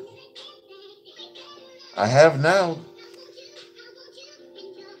Machine Man. I have now.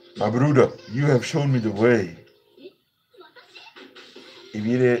 My Bruda, you have shown me the way. If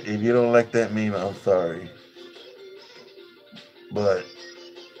you don't like that meme, I'm sorry. But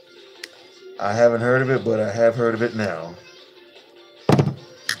I haven't heard of it, but I have heard of it now.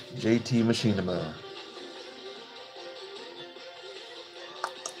 JT Machinima.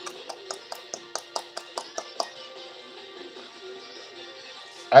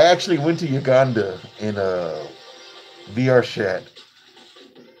 I actually went to Uganda in a VR chat.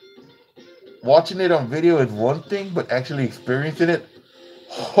 Watching it on video is one thing, but actually experiencing it,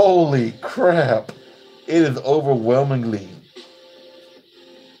 holy crap! It is overwhelmingly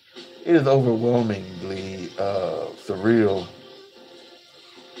surreal.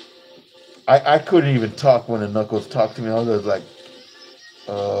 I couldn't even talk when the Knuckles talked to me. I was like,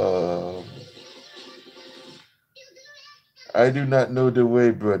 uh, I do not know the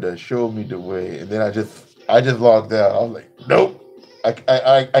way, brother. Show me the way. And then I just logged out. I was like, nope, I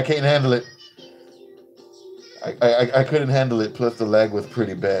can't handle it. I couldn't handle it. Plus the lag was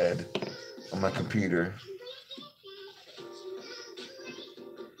pretty bad on my computer.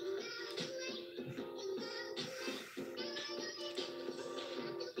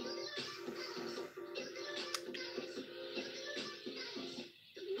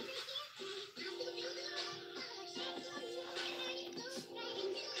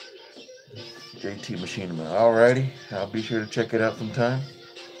 JT Machinima. Alrighty, I'll be sure to check it out sometime.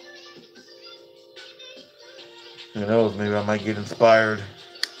 Who knows? Maybe I might get inspired.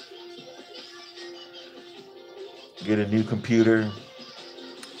 Get a new computer.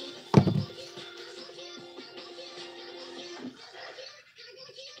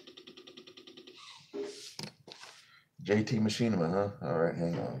 JT Machinima, huh? All right,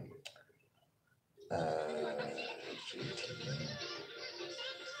 hang on.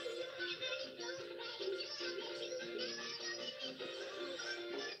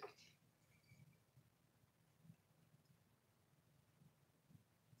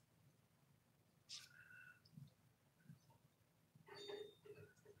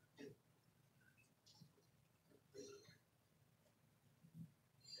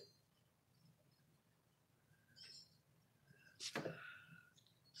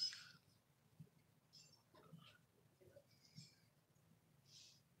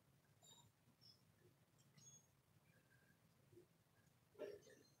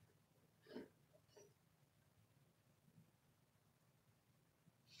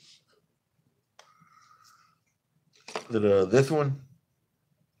 Is it this one?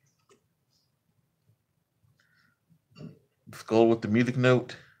 Skull with the music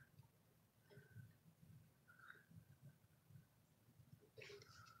note.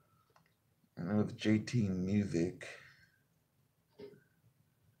 And with JT Music.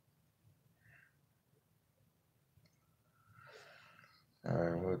 All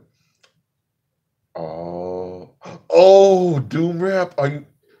right, what? Oh, Doom Rap. Are you?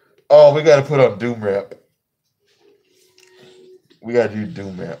 Oh, we gotta put on Doom Rap. We gotta do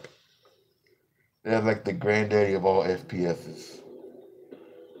Doom Rap. That's like the granddaddy of all FPSs.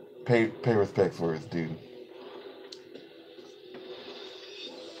 Pay respect for his due.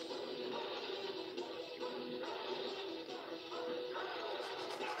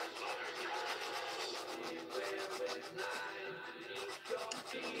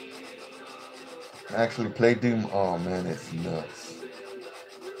 Actually play Doom. Oh man, it's nuts.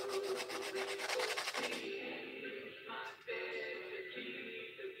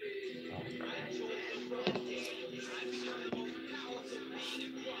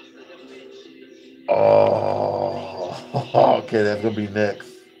 Oh, okay, that's gonna be next.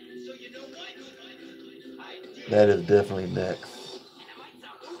 That is definitely next.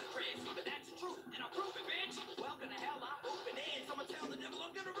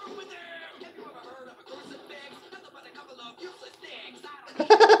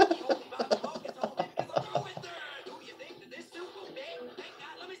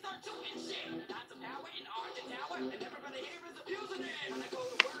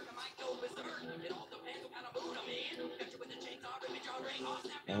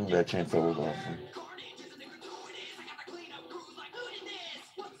 That chainsaw was awesome.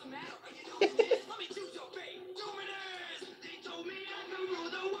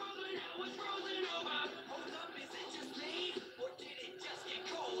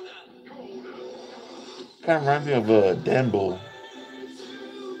 Kind of reminds me of Dan Bull.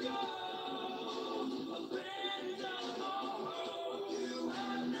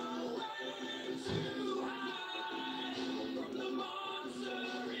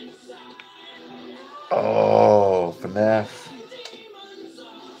 Oh, FNAF.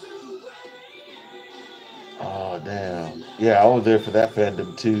 Yeah, I was there for that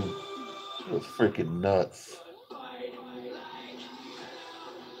fandom too. It was freaking nuts.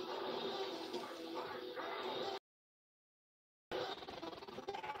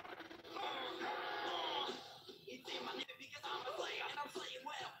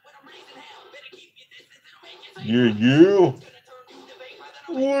 Yeah, yeah.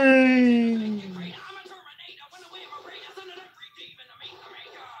 Whee!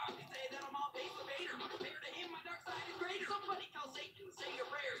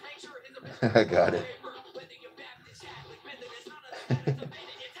 I got it.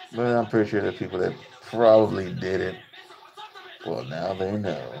 But I'm pretty sure there are people that probably didn't. Well, now they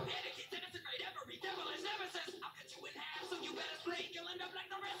know.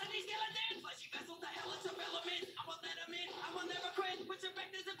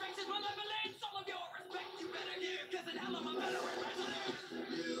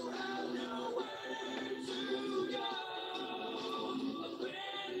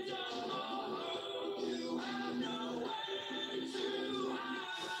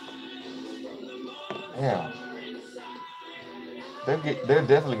 Yeah, they're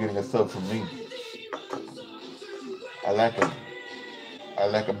definitely getting a sub from me. I like them. I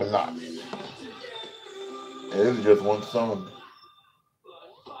like them a lot. It is just one song.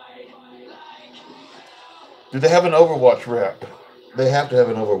 Do they have an Overwatch rap? They have to have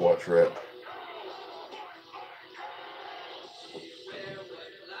an Overwatch rap.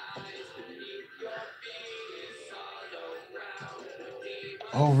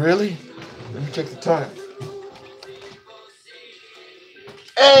 Oh, really? Let me check the time.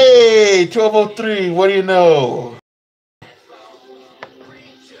 Hey, 12:03. What do you know?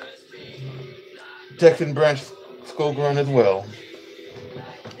 Texan branch school grown as well.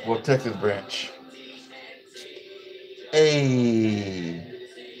 Well, Texas branch. Hey.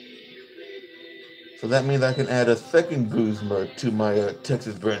 So that means I can add a second Guzma to my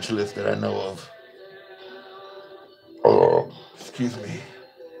Texas branch list that I know of. Oh, excuse me.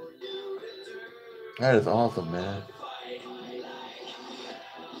 That is awesome, man.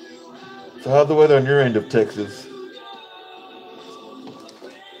 So how's the weather on your end of Texas?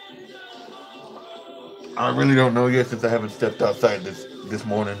 I really don't know yet since I haven't stepped outside this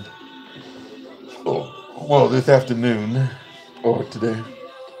morning. Oh, well, this afternoon or today.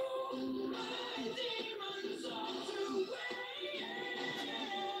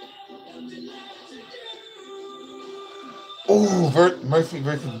 Oh, Mercy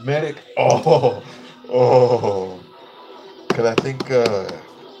versus Medic. Oh, oh. Cause I think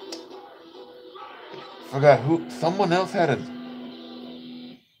forgot who. Someone else had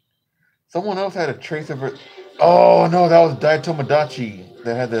a tracer. Oh no, that was Dai Tomodachi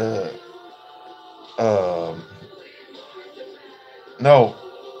that had the. Um, no,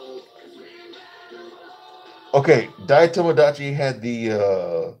 okay, Dai Tomodachi had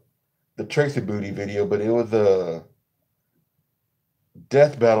the tracer booty video, but it was a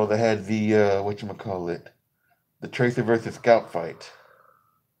death battle that had the what you call it, the tracer versus scout fight.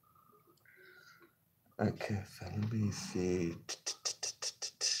 Okay, so let me see.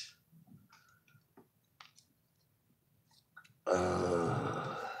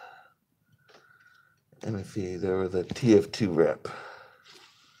 Uh, let me see. There was a TF2 rep.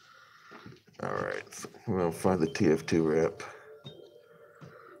 All right, so we're gonna find the TF2 rep.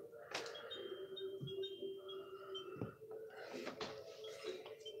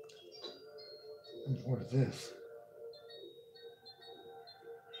 What is this?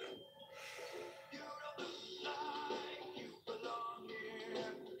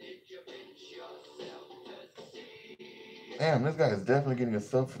 Damn, this guy is definitely getting a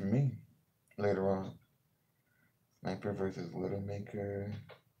sub from me later on. Sniper versus Widowmaker,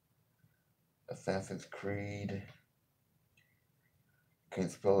 Assassin's Creed.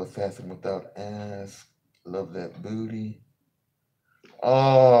 Can't spell assassin without ass. Love that booty.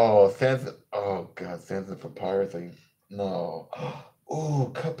 Oh, Sansa. Oh God, Sansa Papyrus. No.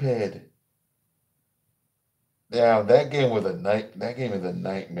 Oh, Cuphead. Yeah, that game was a night. That game is a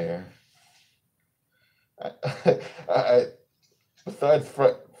nightmare. I, I besides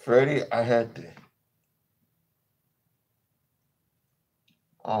Freddy, I had to.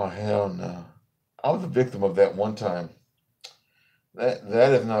 Oh hell no! I was a victim of that one time. That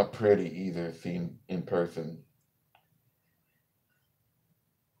is not pretty either. Seen in person.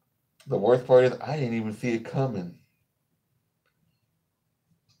 The worst part is I didn't even see it coming.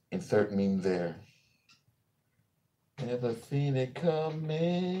 Insert meme there. Never seen it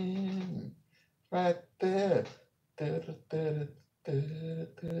coming. Right there.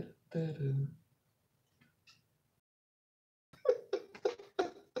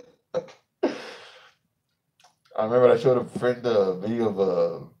 I remember I showed a friend a video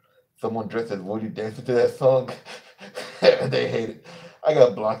of someone dressed as Woody dancing to that song. And they hate it. I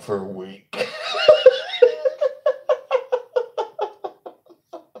got blocked for a week.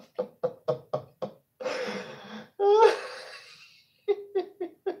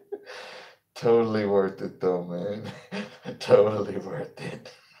 Totally worth it though, man. Totally worth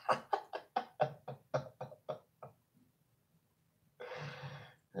it.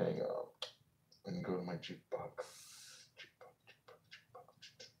 Hang on. Let me go to my jukebox.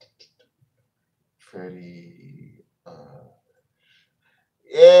 Freddy.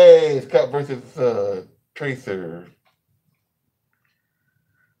 Yay! Scott versus Tracer.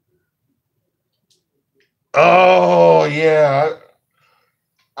 Oh yeah,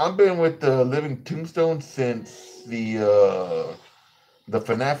 I've been with the Living Tombstone since the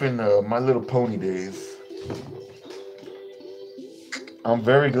FNAF and My Little Pony days. I'm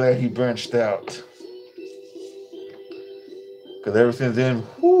very glad he branched out. Because ever since then,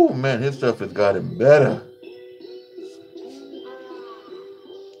 whoo, man, his stuff has gotten better.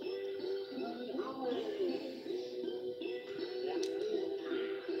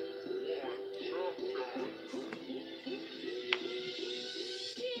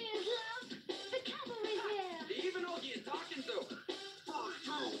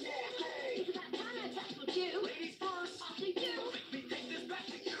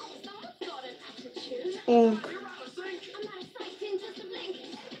 Bonk.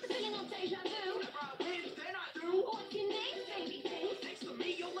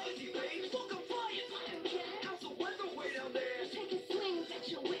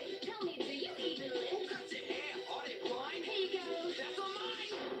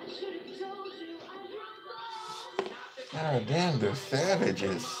 God damn, they're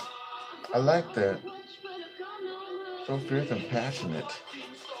savages. I like that. So fierce and passionate.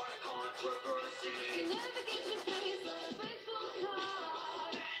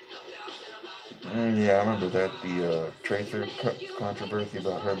 Yeah, I remember that, the Tracer controversy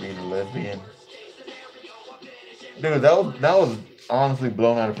about her being a lesbian. Dude, that was honestly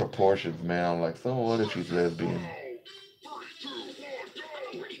blown out of proportions, man. I'm like, so what if she's lesbian?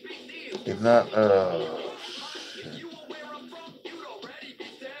 It's not,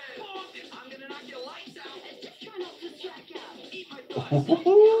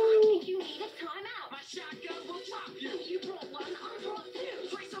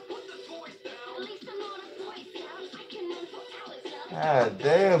 God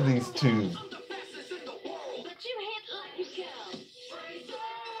damn, these two.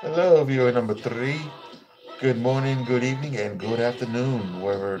 Hello, viewer number 3. Good morning, good evening, and good afternoon,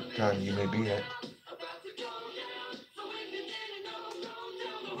 wherever time you may be at.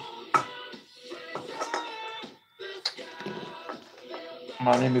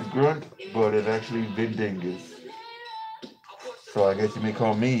 My name is Grunt, but it's actually Vindingus. So I guess you may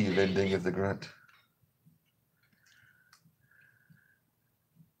call me Vindingus the Grunt.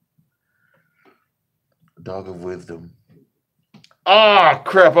 Dog of Wisdom. Ah,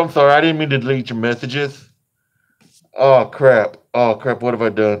 crap, I'm sorry. I didn't mean to delete your messages. Oh, crap. Oh, crap. What have I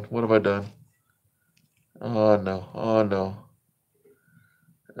done? What have I done? Oh, no. Oh, no.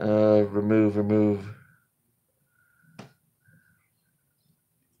 Remove.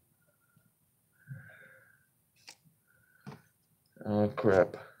 Oh,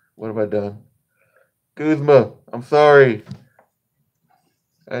 crap. What have I done? Guzma, I'm sorry.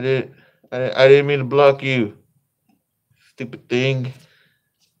 I didn't mean to block you. Stupid thing.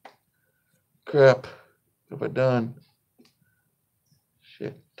 Crap. What have I done?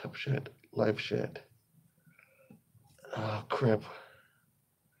 Shit. Tough shit. Life shit. Oh, crap.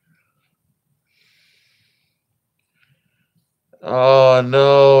 Oh,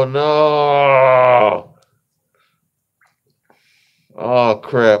 no. Oh,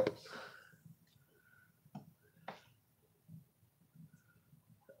 crap.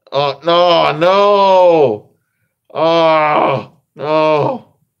 Oh, no. Oh,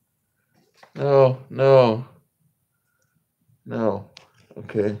 no. No.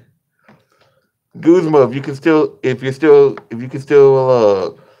 Okay. Guzma, if you can still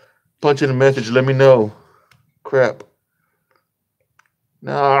punch in a message, let me know. Crap.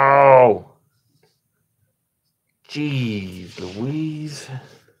 No. Jeez, Louise. Are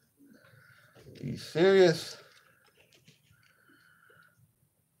you serious?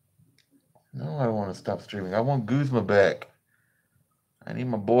 No, I don't want to stop streaming. I want Guzma back. I need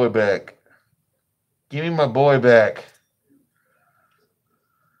my boy back. Give me my boy back.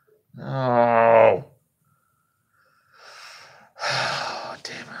 No. Oh,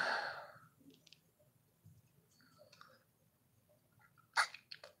 damn it.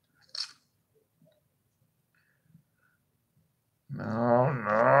 No,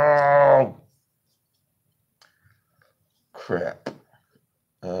 no. Crap.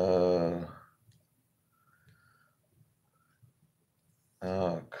 Oh,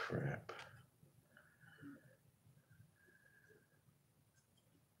 crap.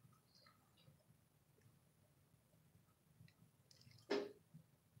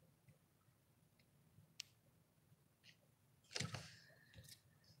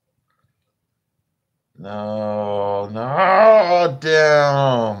 No, no,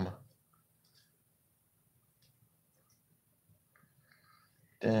 damn.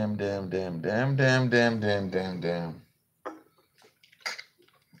 Damn, damn, damn, damn, damn, damn, damn, damn, damn.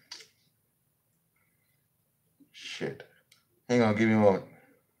 Shit. Hang on, give me a moment.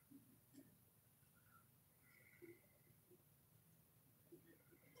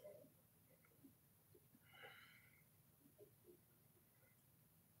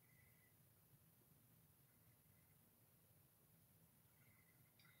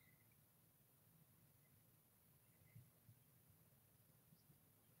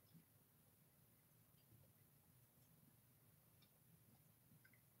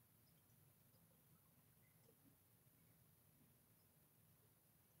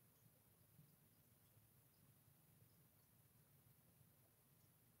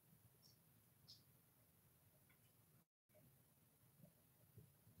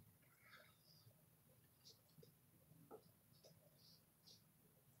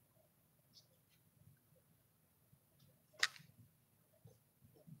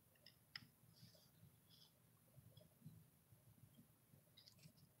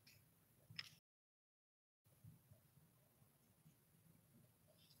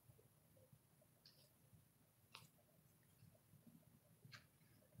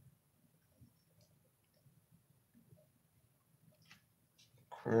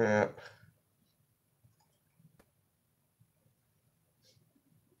 Crap.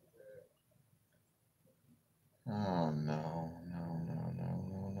 Oh, no, no, no, no,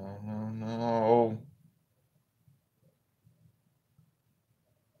 no, no, no, no.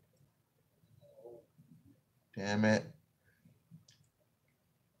 Damn it.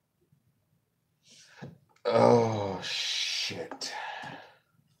 Oh, shit.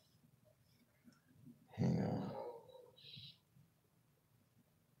 Hang on.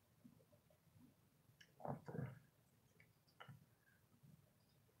 Opera.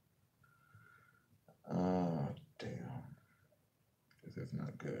 Oh, damn. This is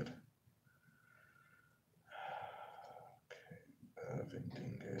not good. Okay.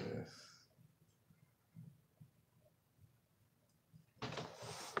 Dingus.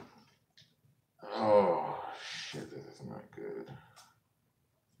 Oh, shit. This is not good.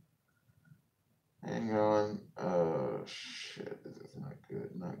 Hang on. Oh, shit. This is not good.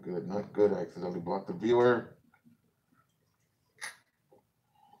 Not good. Not good. I accidentally blocked the viewer.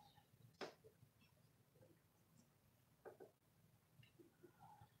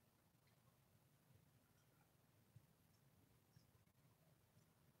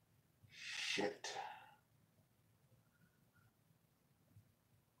 Shit.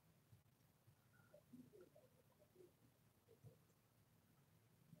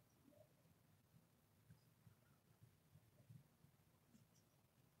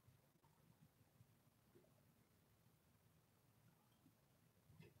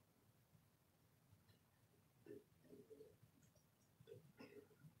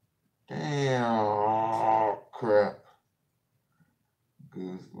 Damn. Oh, crap.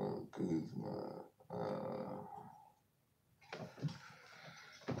 Guzma.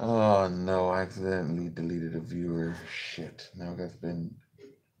 Oh no, I accidentally deleted a viewer. Shit. Now that's been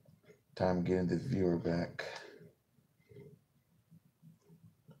time getting this viewer back.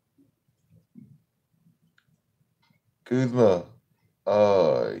 Guzma.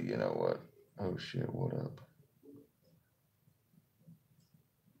 You know what? Oh shit, what up?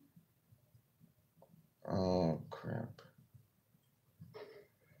 Oh crap.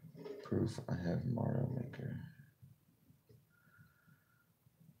 Proof I have Mario Maker.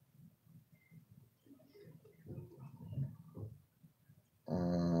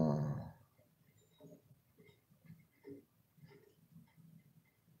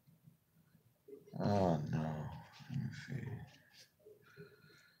 Oh no. Let me see.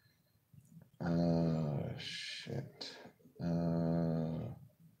 Shit.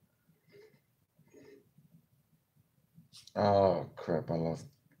 Oh crap, I lost.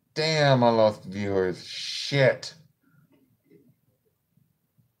 Damn, I lost viewers. Shit.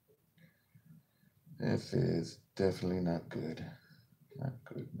 This is definitely not good. Not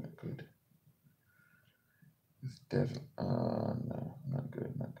good, not good. It's definitely, no, not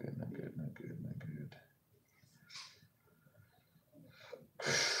good, not good, not good, not good, not good.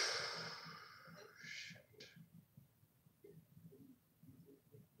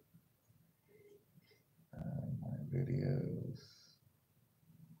 videos.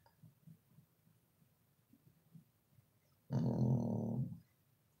 Um,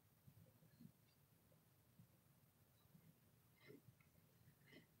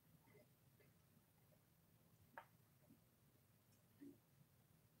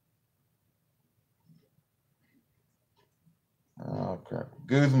 oh crap.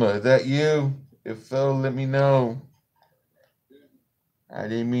 Guzma, is that you? If so, let me know. I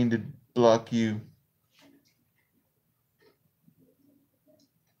didn't mean to block you.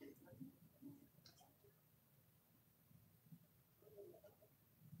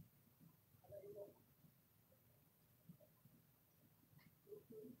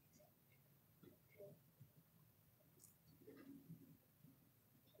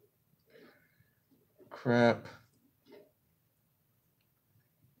 Crap.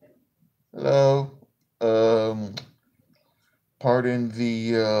 Hello. Um, Pardon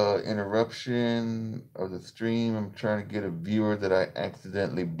the interruption of the stream. I'm trying to get a viewer that I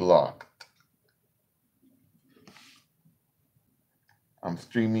accidentally blocked. I'm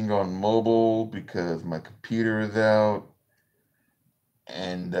streaming on mobile because my computer is out.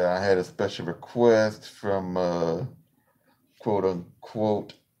 And I had a special request from quote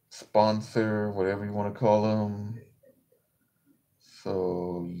unquote sponsor, whatever you want to call them.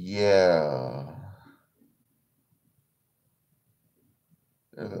 So, yeah.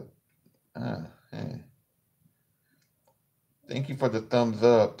 Hey. Thank you for the thumbs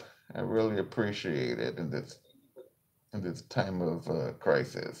up. I really appreciate it in this time of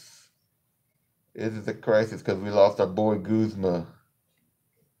crisis. It is a crisis because we lost our boy Guzma.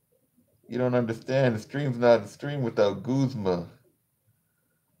 You don't understand. The stream's not a stream without Guzma.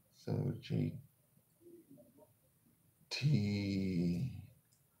 So JT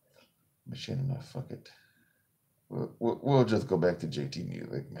Machinima, fuck it. We'll just go back to JT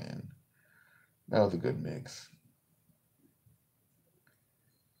music, man. That was a good mix.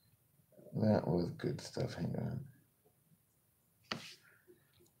 That was good stuff. Hang on.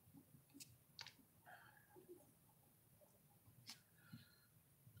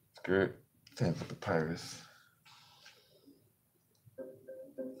 Skirt, Sands of Papyrus.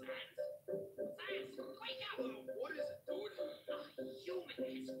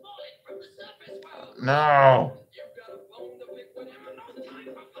 No!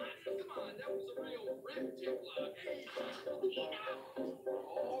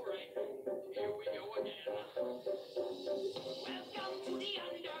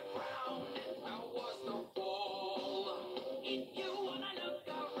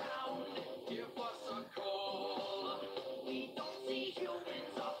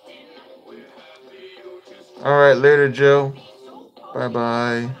 All right, later, Joe.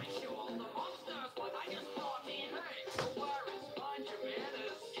 Bye-bye.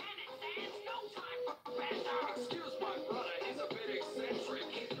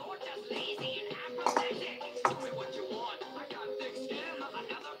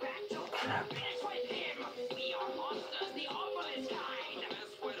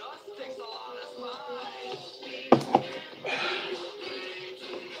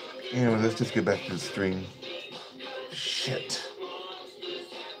 Anyway, let's just get back to the stream. Shit.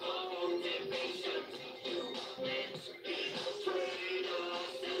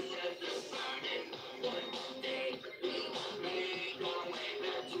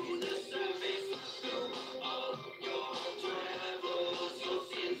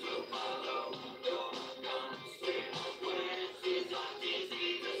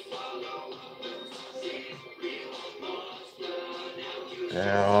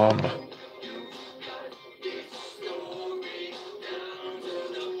 Damn.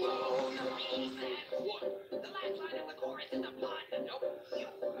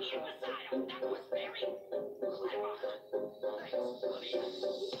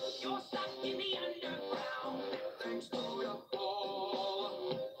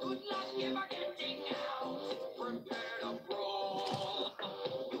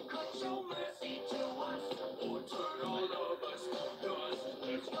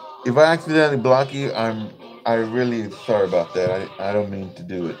 If I accidentally block you, I really sorry about that. I don't mean to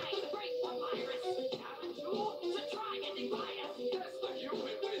do it.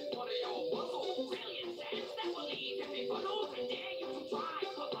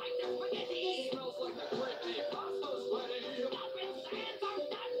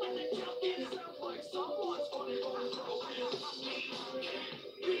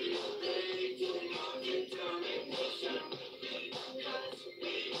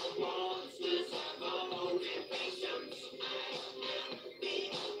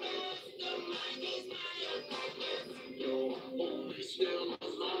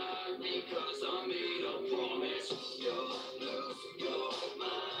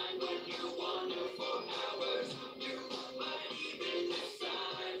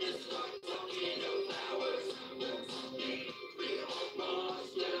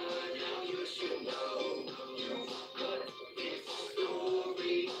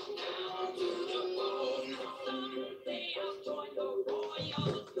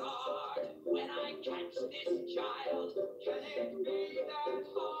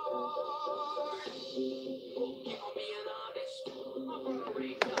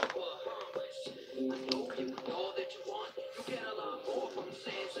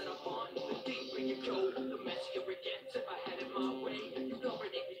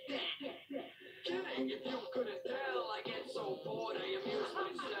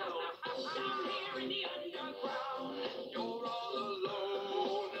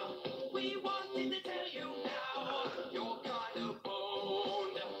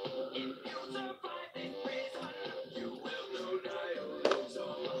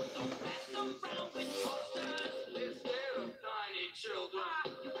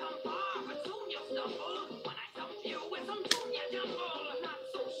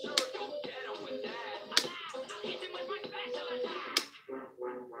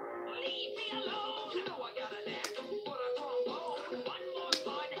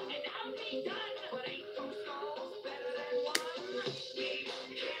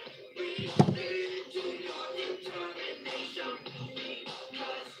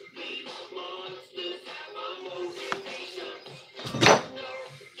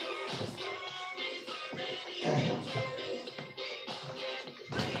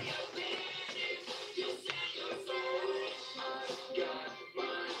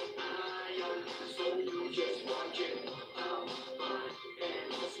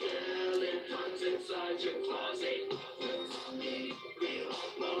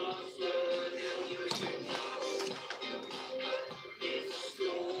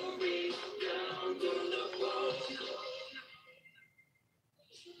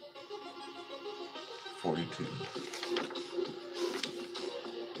 42.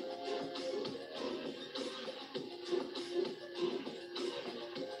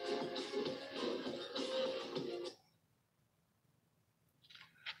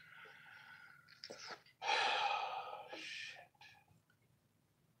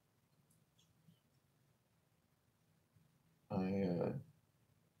 I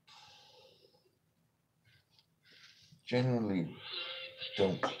generally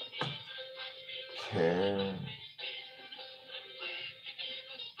don't care.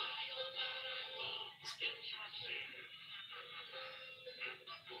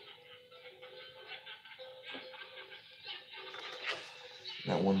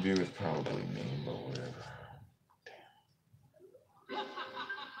 That one viewer is probably me, but whatever.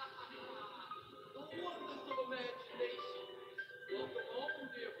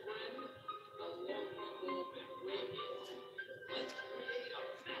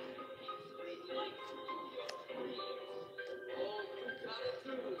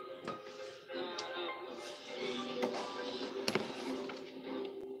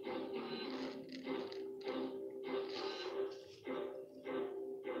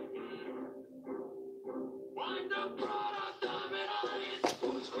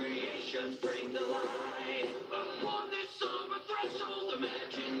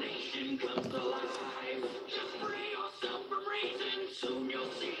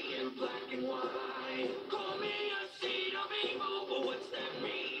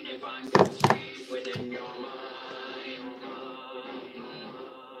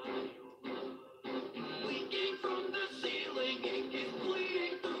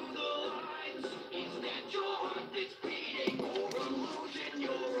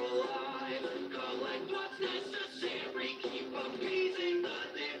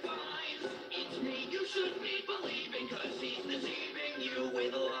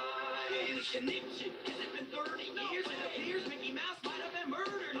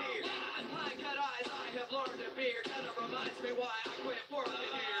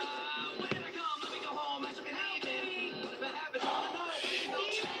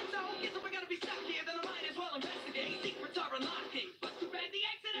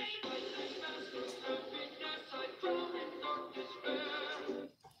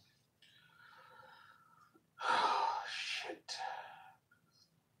 Shit.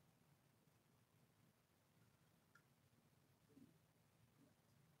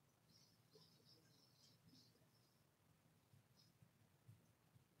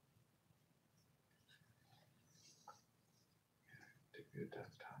 Take your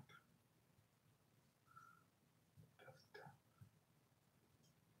desktop.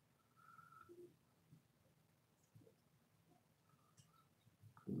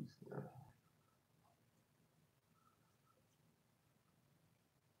 Guzma.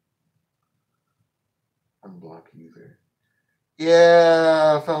 Unblock user.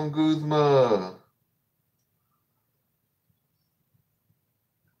 Yeah, I found Guzma.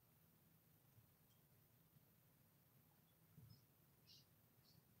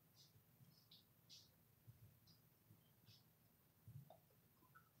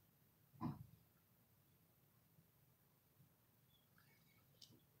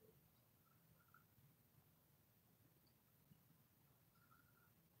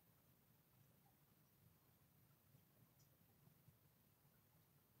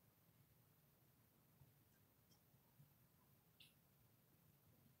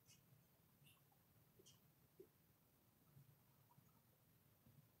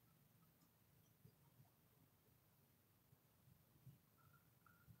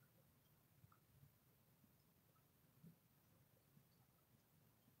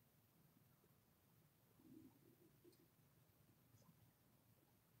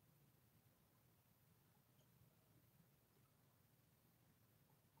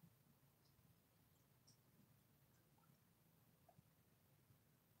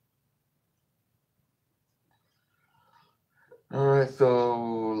 All right,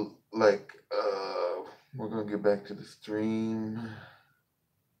 so we're gonna get back to the stream.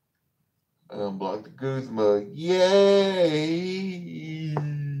 Unblocked Guzma. Yay!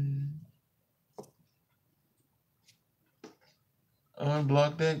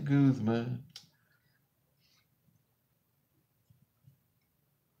 Unblock that Guzma.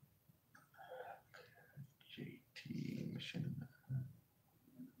 JT Mission.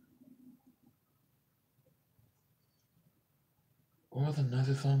 What was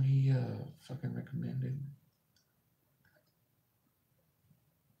another song he fucking recommended?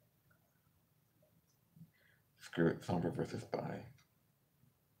 Screw it, Sombra versus Spy.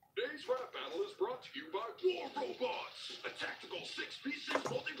 Today's rap battle is brought to you by War Robots, a tactical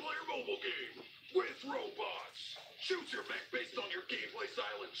 6v6 multiplayer mobile game with robots. Choose your mech based on your gameplay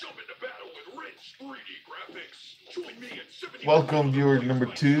style and jump into battle with rich 3D graphics. Join me at 70. Welcome, viewer number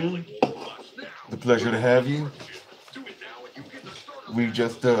 2. It's a pleasure to have you. We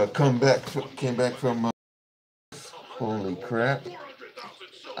just came back from. Holy crap!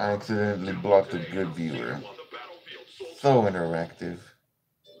 I accidentally blocked a good viewer. So interactive.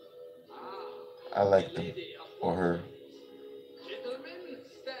 I like them or her. Gentlemen,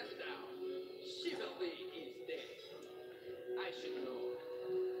 stand down. Chivalry is dead. I should know.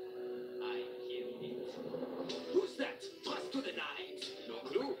 I killed it. Who's that? Thrust to the night. No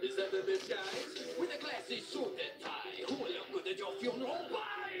clue. Is that the disguise? With a classy suit and tie. Who will look good at your funeral?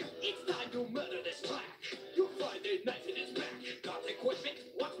 Why? It's time to murder this track. You'll find a knife in his back. Got equipment?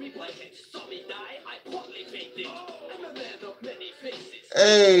 Watch me break it. Saw me die? I promptly faked it. I'm a man of many faces.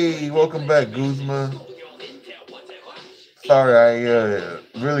 Hey, welcome back, Guzma. Sorry, I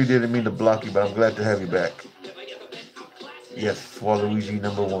really didn't mean to block you, but I'm glad to have you back. Yes, Waluigi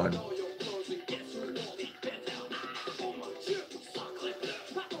number 1.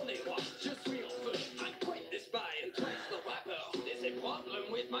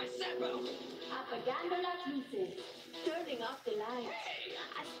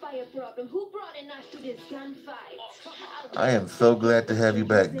 Who brought a knife to this gunfight? I am so glad to have you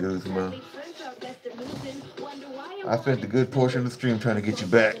back, Guzma. I spent a good portion of the stream trying to get you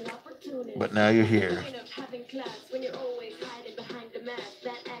back, but now you're here.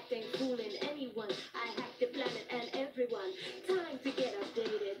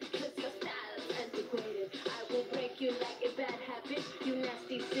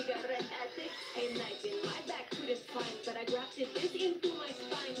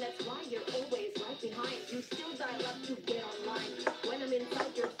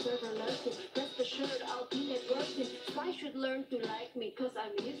 Learn to like me, cause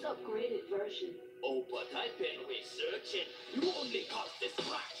I'm his upgraded version. Oh, but I've been researching. You only cause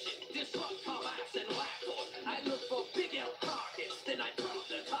distraction. Disrupt our ass and rattle. I look for big L targets, then I drop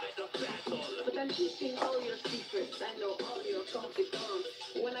the tide of battle. But I'm keeping all your secrets. I know all your confidants.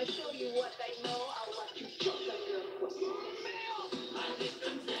 When I show you what I know, I'll watch you choke on your croissant. My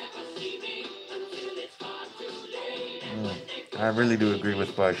victims never see me until it's far too late. I really do agree with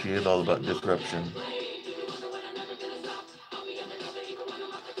Spy. She is all about disruption.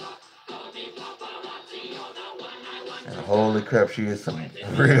 And holy crap, she is some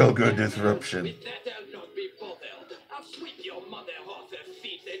real good disruption. With that, I'll not be bothered. I'll sweep your mother off her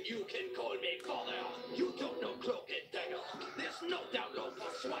feet, then you can call me father. You don't know cloak and dagger. There's no download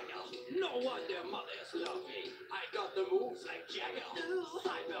for swagger. No wonder mothers love me. I got the moves like Jagger.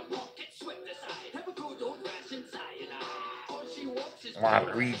 Cyberpunk gets swept aside. Have a good old fashioned cyanide. All she wants is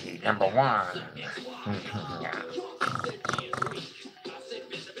Waluigi number 1.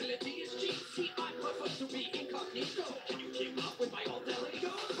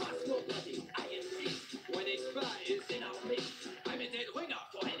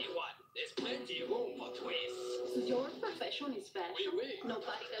 Is fashion.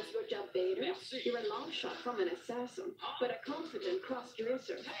 Nobody does your job better. You're a long shot from an assassin, but a confident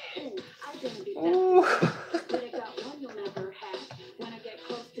cross-dresser. Ooh, I didn't be that. But I got one you'll never have. When I get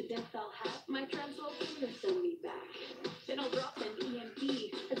close to death, I'll have my translocator send me back. Then I'll drop an EMP,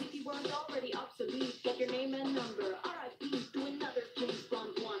 as if you weren't already obsolete. Get your name and number, RIP to another James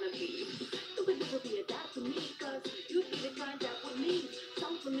Bond wannabe. You could never be a dad to me, cause you'd be the kind that would leave.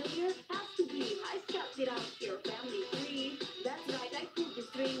 Sound familiar? Has to be. I scout it out here, family free. That's right, I pulled the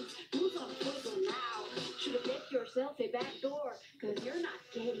strings. Who's on twizzle now? Should've get yourself a back door, cause you're not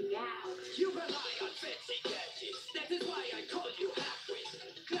getting out. You rely on fancy gadgets. That is why I call you half-wit.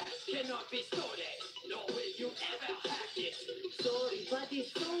 Glass cannot be stolen, nor will you ever hack it. Sorry, but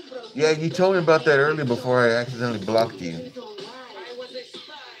it's so broken. Yeah, you told me about that earlier before I accidentally blocked you. I was a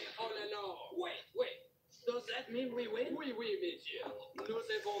spy all along. Wait. Does that mean we win? Oui, monsieur. Nous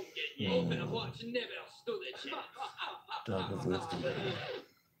avons gagné. Overwatch never stood a chance. Dog of wisdom.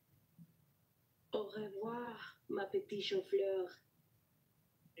 Au revoir, ma petite chauffleur.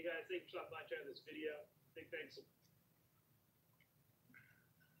 Hey guys, thanks for watching this video. Big thanks.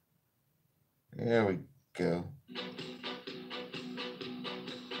 There we go.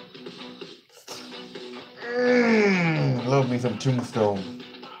 Love me some Tombstone.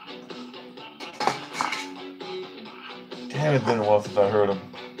 Damn, it's been a while since I heard him.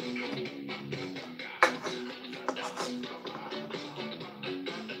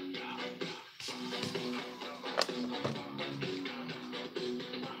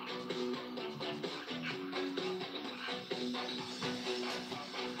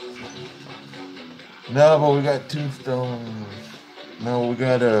 No, but we got Tombstone. No, we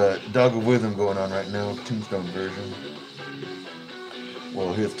got a Dog of Wisdom going on right now, Tombstone version.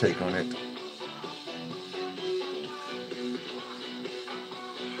 Well, his take on it.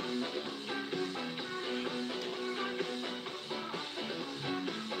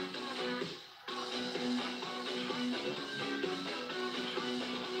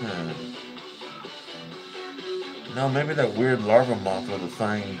 No, maybe that weird larva moth was a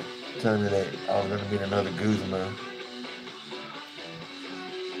sign telling me that I was going to meet another Guzma.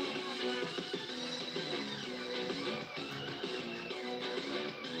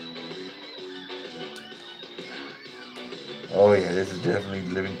 Oh yeah, this is definitely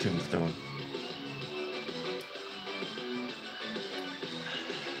Living Tombstone.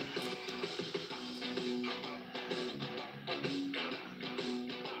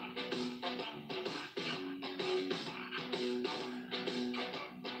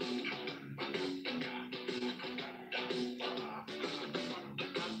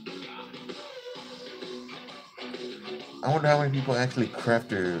 I wonder how many people actually craft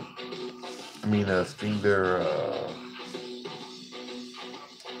their, stream their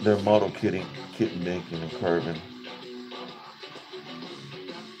model kit making and carving.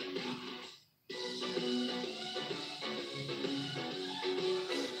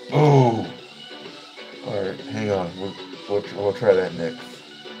 Oh! Alright, hang on. We'll try that next.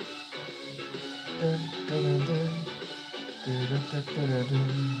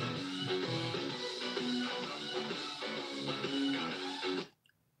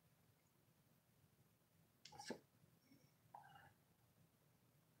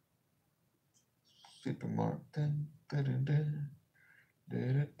 Supermarket.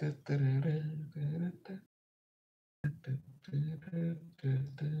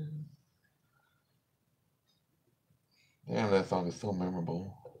 Damn, that song is so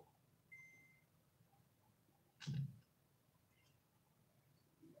memorable.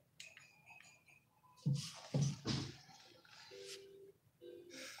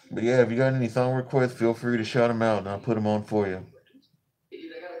 But yeah, if you got any song requests, feel free to shout them out and I'll put them on for you.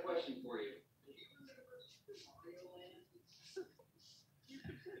 I got a question for you.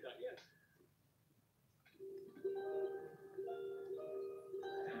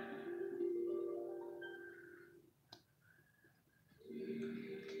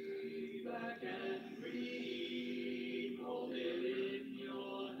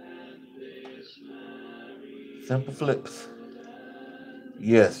 Simple Flips.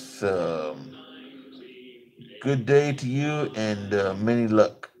 Yes, good day to you and many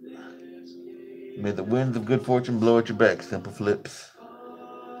luck. May the winds of good fortune blow at your back, Simple Flips.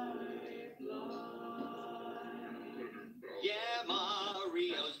 Yeah,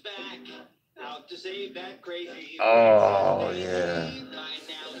 Mario's back, out to save that crazy Oh, princess yeah. Daisy. By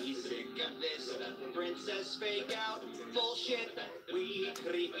now he's sick of this princess fake out bullshit. We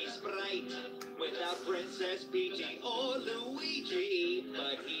creepy sprite without Princess Peachy or Luigi,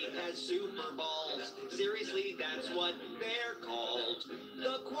 but he has super balls. Seriously, that's what they're called.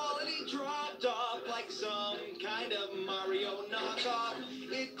 The quality dropped off like some kind of Mario knockoff.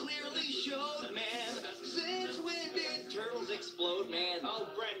 It clearly showed, man. Since when did turtles explode, man? Oh,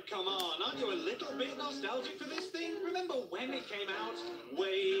 Brent, come on. Aren't you a little bit nostalgic for this thing? Remember when it came out?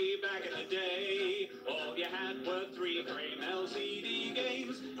 Way back in the day. All you had were 3-frame LCD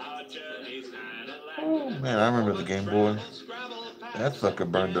games. Our journeys had a Oh, man, I remember the Game Boy. That sucker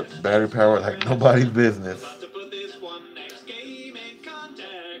burned up battery power like nobody's business. But to put this one next game in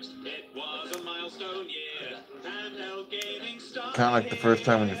context, it was a milestone year. Handheld gaming started. Kind of like the first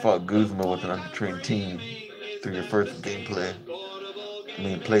time when you fought Guzma with an untrained team through your first playthrough.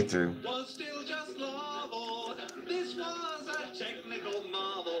 Was still just novel. This was a technical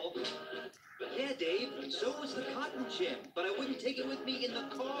marvel. Yeah, Dave, so was the cotton chip, but I wouldn't take it with me in the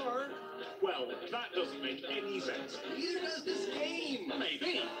car. Well, that doesn't make any sense. Neither does this game.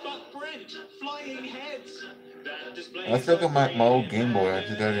 Maybe, but Brent, flying heads. That displays I still got my old Game Boy. I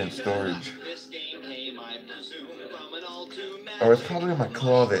just got it in storage. This game came, I presume, from an all-too Or it's probably in my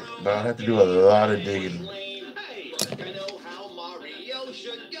closet, but I'll have to do a lot of digging. Hey, I know how Mario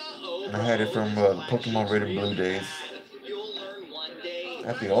And I had it from Pokemon Red and Blue days.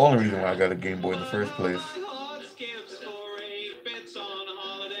 That's the only reason why I got a Game Boy in the first place.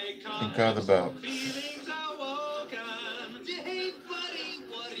 I think I was about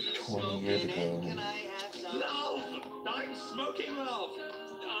 20 years ago.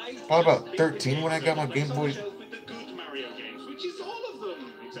 Probably about 13 when I got my Game Boy.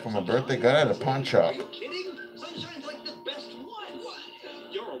 For my birthday, got it at a pawn shop.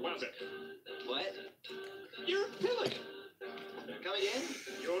 You're a wazzock. What? You're a pillock. Come again?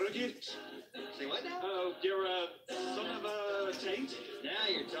 You're a git. Say what now? Oh, you're a son of a taint. Now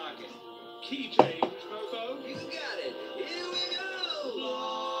you're talking. Key change, mofo. You got it. Here we go.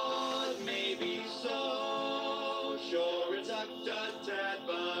 Lord, maybe so. Sure, it's up to tad,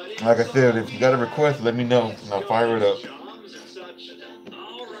 but it's Like I said, if you got a request, let me know and I'll fire it up. charms and such.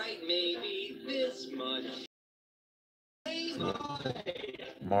 All right, maybe this much.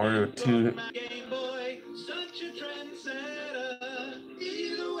 Mario 2. Game Boy, such a trendsetter.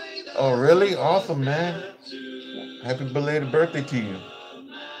 Either way, Oh, really? Awesome, man. Happy belated birthday to you.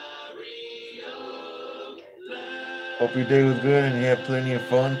 Hope your day was good and you had plenty of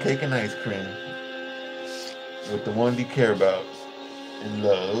fun, cake and ice cream with the ones you care about and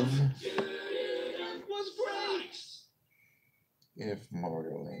love. was great. If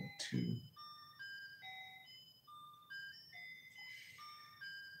Mario Land 2.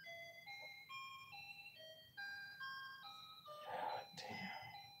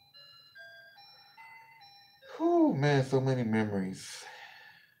 Oh man, so many memories.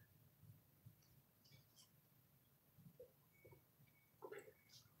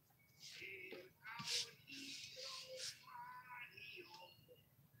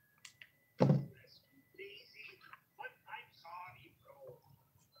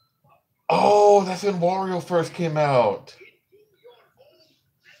 Oh, that's when Wario first came out.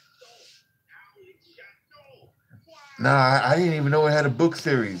 Nah, I didn't even know it had a book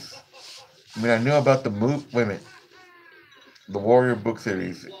series. I mean, I knew about the the Warrior book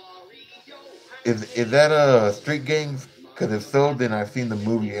series. Is that a Street Gangs? Because if so, then I've seen the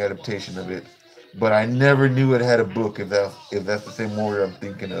movie adaptation of it. But I never knew it had a book. If that's the same Warrior I'm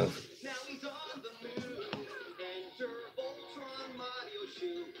thinking of. Now he's on the move. Enter Voltron Mario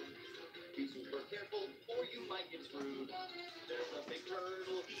shoe. Be super careful or you might get screwed. There's a big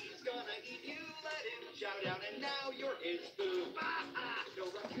turtle, he's gonna eat you. Let him shout out and now you're his food. No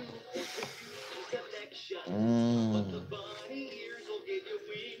raccoon or selection. But the bunny ears will give you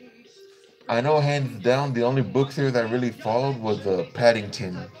wings. I know hands down the only book series I really followed was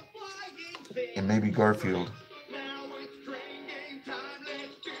Paddington and maybe Garfield. Now it's train game time,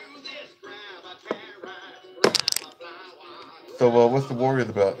 let's do this. Grab a carrot, grab a flower. So what's the Warriors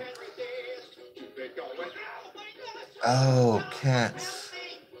about? Keep it going. Oh, cats.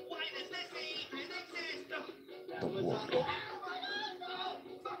 The Warrior.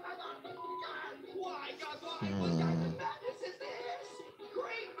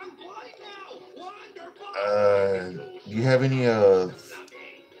 Do you have any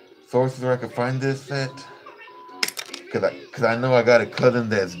sources where I could find this set? Cause I know I got a cousin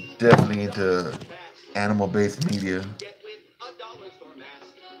that's definitely into animal-based media.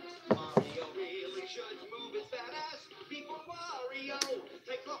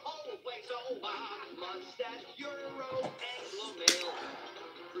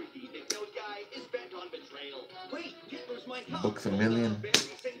 Books a Million.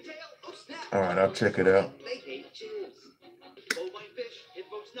 All right, I'll check it out.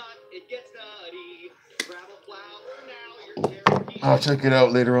 I'll check it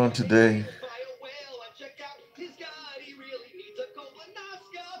out later on today.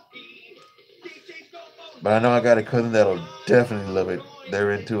 But I know I got a cousin that'll definitely love it.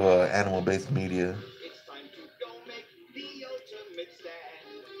 They're into animal-based media.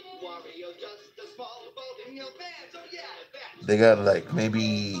 They got like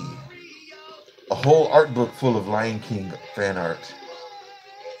maybe a whole art book full of Lion King fan art.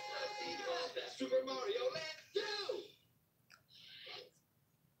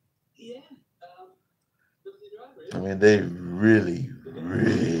 I mean, they really,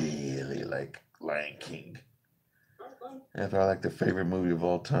 really like Lion King. That's probably like their favorite movie of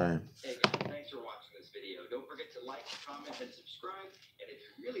all time. Hey guys, thanks for watching this video. Don't forget to like, comment, and subscribe. And if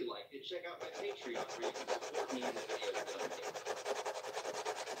you really liked it, check out my Patreon where you can support me in the videos that I make.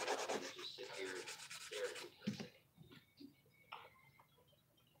 I'm gonna just sit here and stare at you for a second.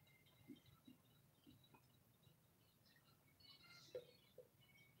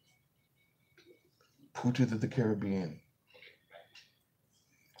 Pooches of the Caribbean.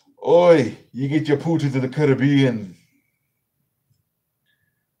 Oi, you get your Pooches of the Caribbean.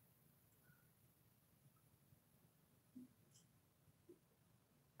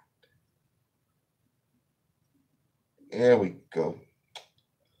 There we go.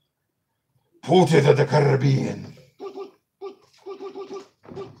 Pirates of the Caribbean.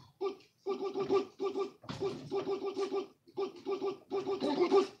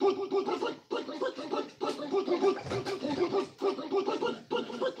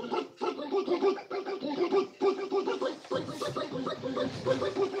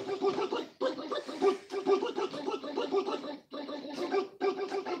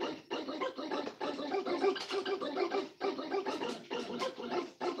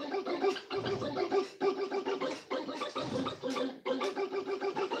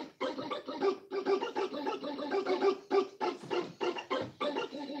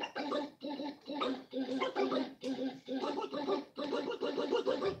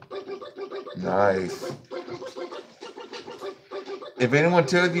 Nice. If anyone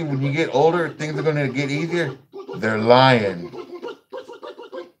tells you when you get older things are going to get easier, they're lying.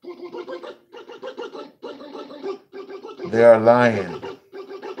 They are lying.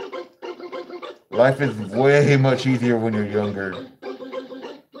 Life is way much easier when you're younger.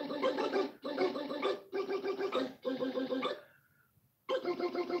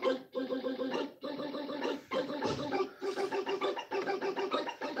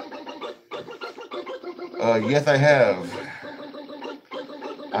 Yes, I have.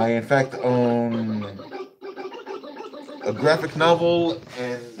 I, in fact, own a graphic novel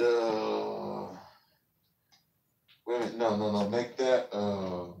and, wait a minute, no, make that,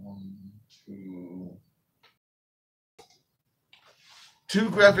 two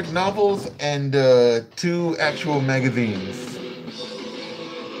graphic novels and, 2 actual magazines.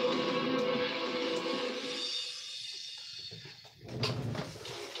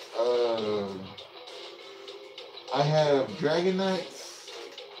 I have Dragon Knights,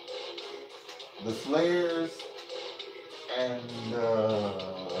 the Slayers, and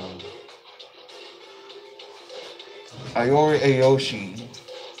Iori Aoshi.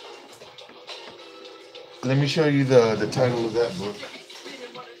 Let me show you the title of that book.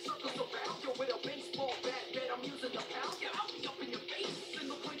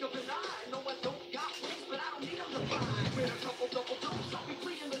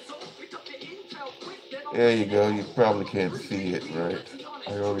 There you go. You probably can't see it, right?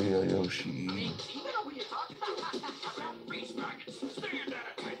 Iori Aoshi.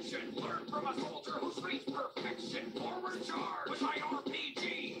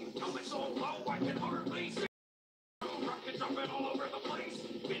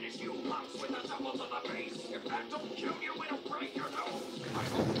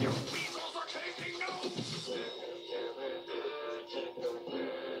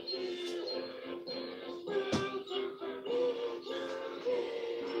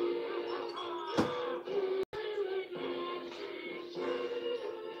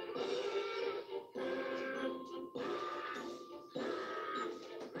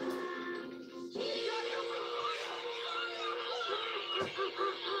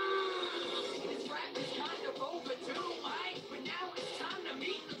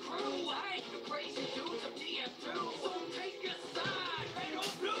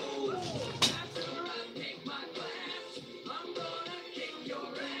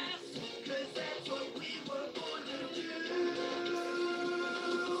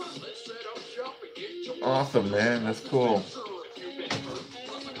 Awesome, man. That's cool.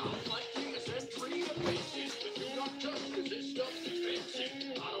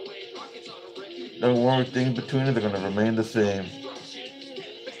 Don't worry, things between it are going to remain the same.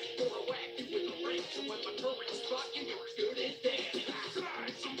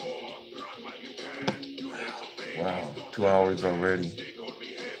 Wow, 2 hours already.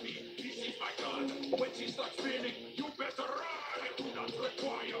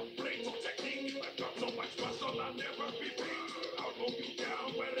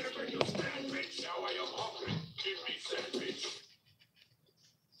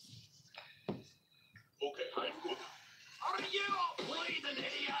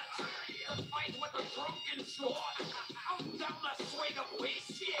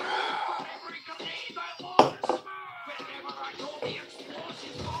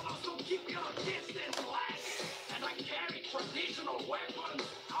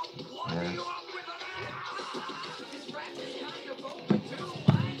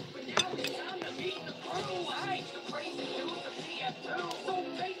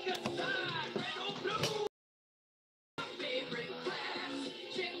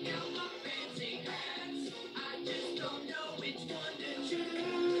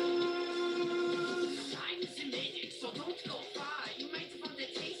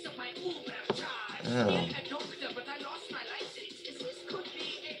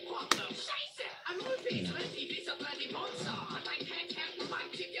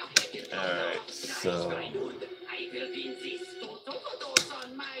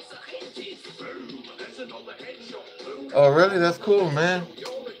 Oh, really? That's cool, man.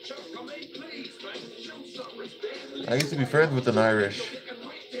 I used to be friends with an Irish.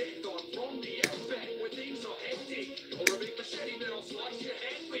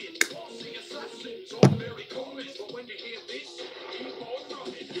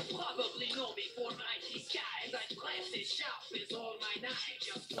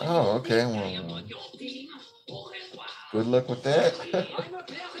 Oh, okay. Well, good luck with that.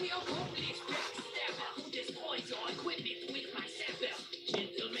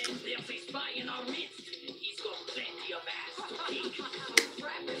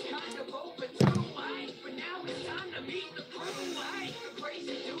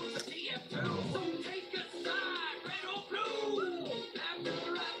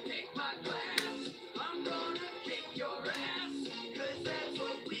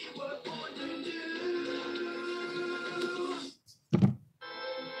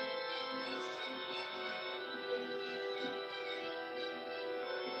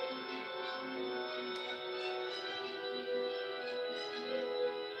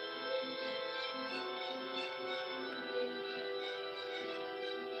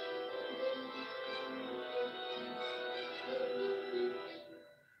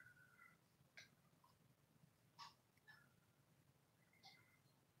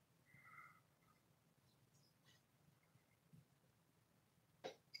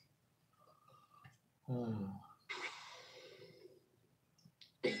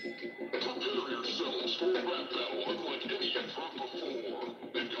 Prepare yourselves for a rap battle unlike any you've heard before.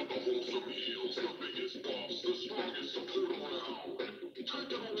 They've got the wholesome heels, the biggest buffs, the strongest support around. Take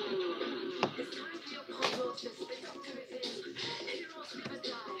it away. It's time for your puzzles to spit up to his end. Heroes never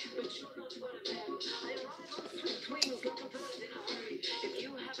die, but you're not one of them. I arrive on swift wings like a bird in a hurry. If you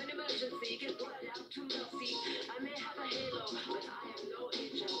have an emergency, get word out to Mercy. I may have a halo, but I am no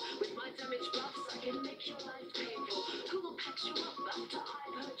angel. With my damage buffs, I can make your life painful. Who will patch you up after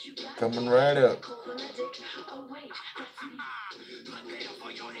I've hurt you back? Coming right up. Call the medic. Oh wait, that's me. Prepare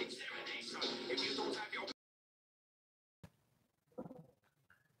for your examination. If you don't have your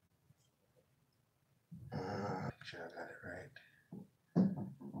Make sure I got it right.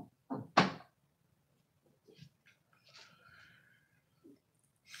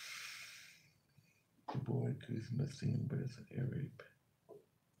 The boy Guzma seen, but it's an ear rape.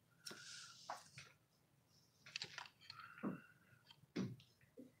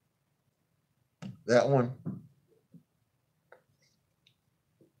 That one.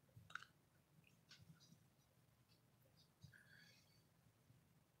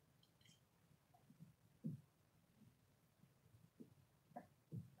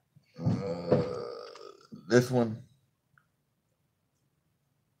 This one.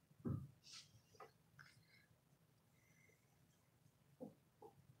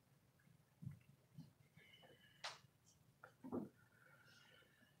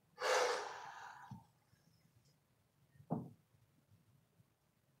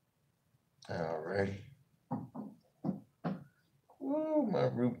 Alrighty. Woo, my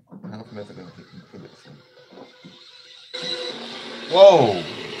root house method gonna hit me for this one. Whoa!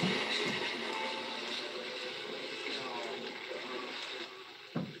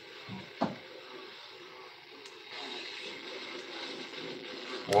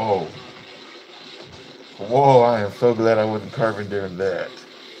 Whoa. Whoa, I am so glad I wasn't carving during that.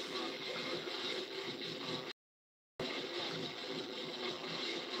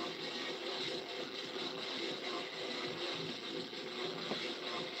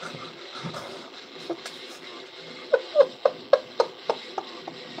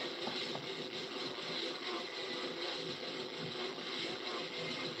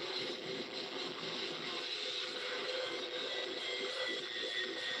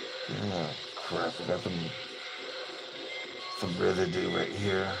 Oh, crap, I got some residue right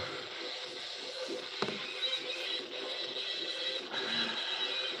here.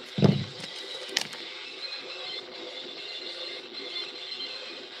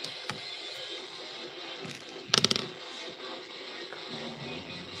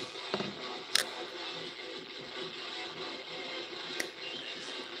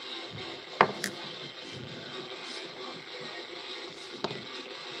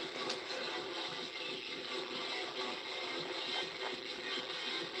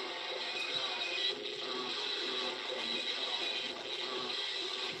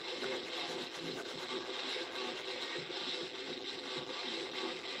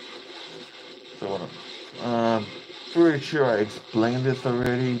 So what I'm pretty sure I explained this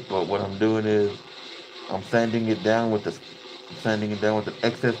already, but what I'm doing is I'm sanding it down with the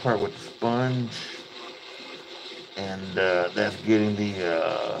excess part with the sponge, and that's getting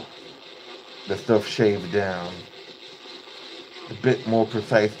the stuff shaved down. a bit more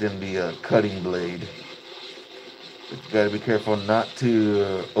precise than the cutting blade. But you gotta be careful not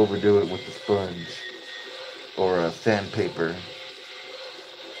to overdo it with the sponge or sandpaper.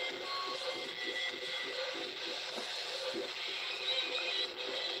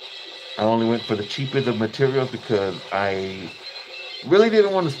 I only went for the cheapest of materials because I really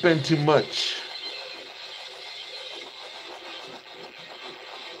didn't want to spend too much.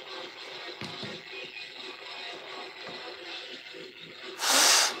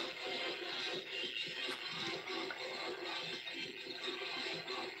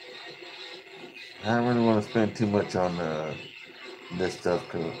 I don't really want to spend too much on this stuff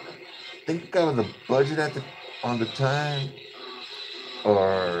because I think I was a budget on the time,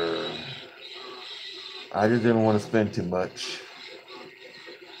 or I just didn't want to spend too much.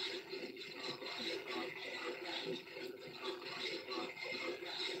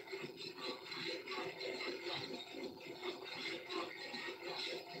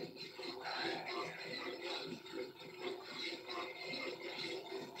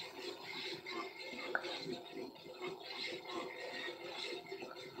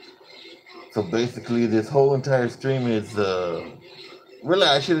 So basically, this whole entire stream is really,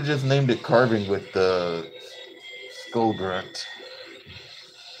 I should have just named it Carving with the Skull Grunt.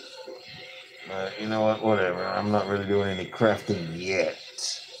 You know what? Whatever. I'm not really doing any crafting yet.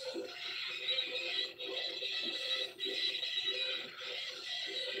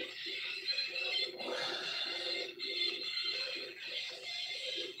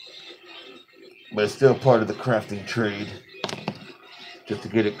 But it's still part of the crafting trade. Just to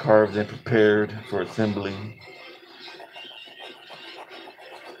get it carved and prepared for assembly.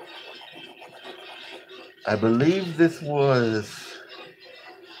 I believe this was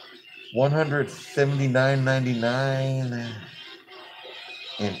 $179.99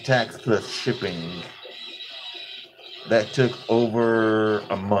 in tax plus shipping. That took over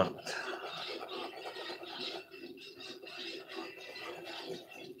a month.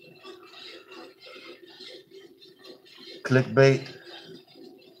 Clickbait.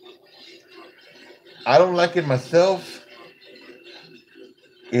 I don't like it myself.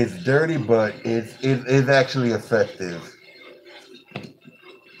 It's dirty, but it's actually effective.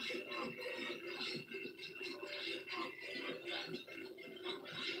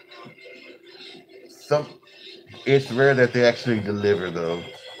 It's rare that they actually deliver though.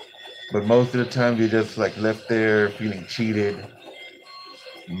 But most of the time you're just like left there feeling cheated,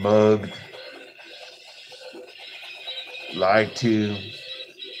 mugged, lied to.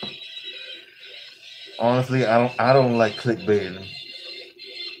 Honestly, I don't like clickbaiting.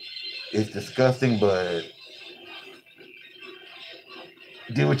 It's disgusting, but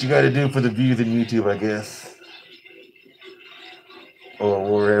do what you gotta do for the views in YouTube, I guess.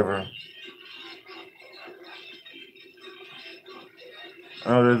 Or wherever.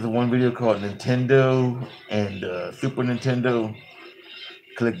 Oh, there's one video called Nintendo and Super Nintendo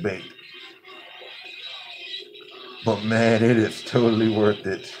clickbait. But man, it is totally worth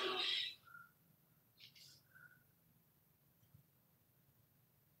it.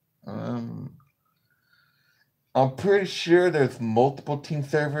 I'm pretty sure there's multiple team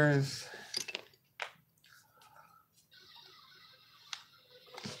servers.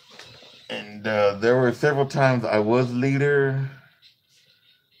 And there were several times I was leader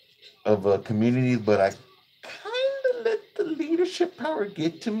of communities, but I kind of let the leadership power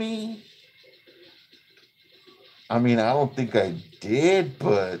get to me. I mean, I don't think I did,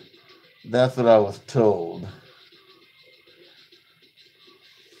 but that's what I was told.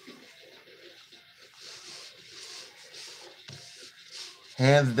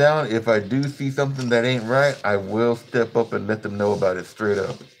 Hands down, if I do see something that ain't right, I will step up and let them know about it straight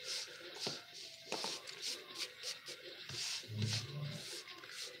up.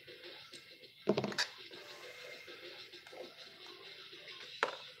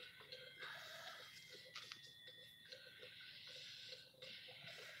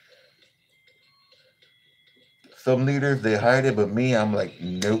 Some leaders, they hide it, but me, I'm like,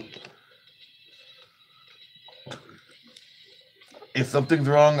 nope. If something's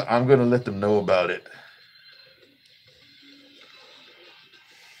wrong, I'm going to let them know about it.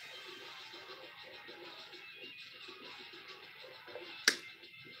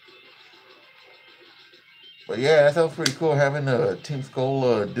 But yeah, that sounds pretty cool, having a Team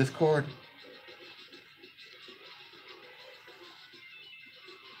Skull Discord.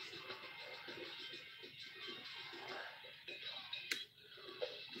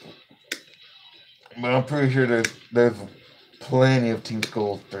 But I'm pretty sure there's plenty of Team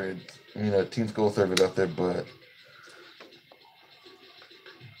Skull threads, Team Skull servers out there, but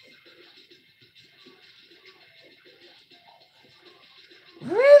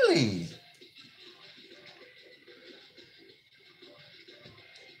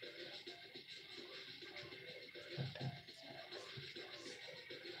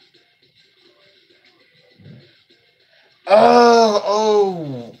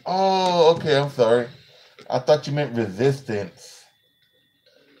Okay, I'm sorry. I thought you meant resistance.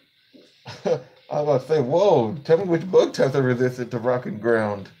 I was about to say, whoa, tell me which bug types are resistant to rock and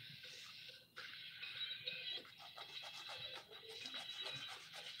ground.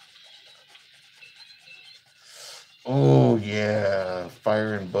 Oh yeah,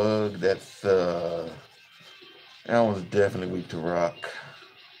 fire and bug, that one's definitely weak to rock.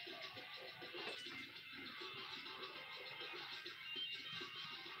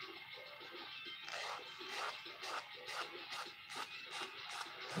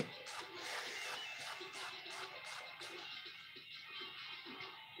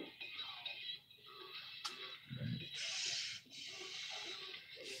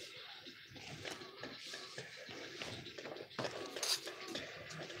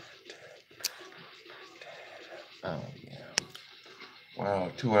 Oh yeah. Wow,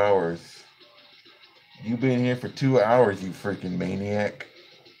 2 hours. You been here for 2 hours, you freaking maniac.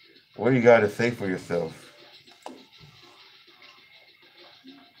 What do you got to say for yourself?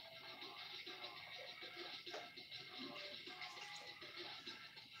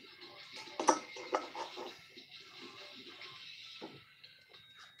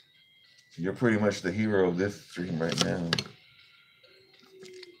 You're pretty much the hero of this stream right now.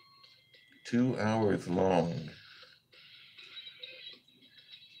 2 hours long.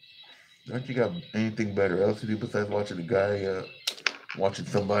 Don't you got anything better else to do besides watching a guy, watching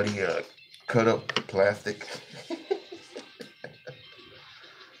somebody cut up plastic?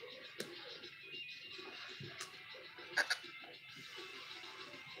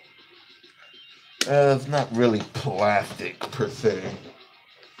 It's not really plastic per se.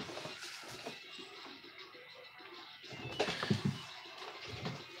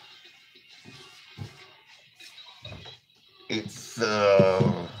 It's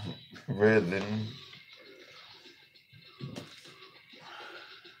resin.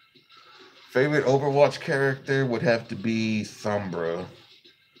 Favorite Overwatch character would have to be Sombra.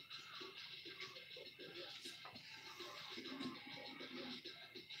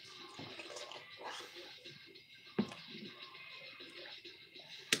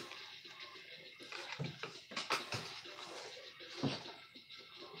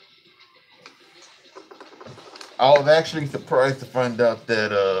 I was actually surprised to find out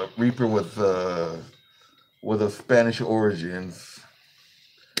that Reaper was of Spanish origins.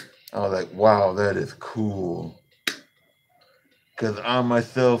 I was like, wow, that is cool. Because I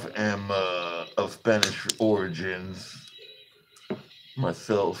myself am of Spanish origins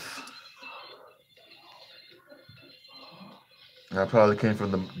myself. And I probably came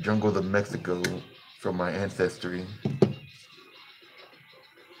from the jungles of Mexico from my ancestry.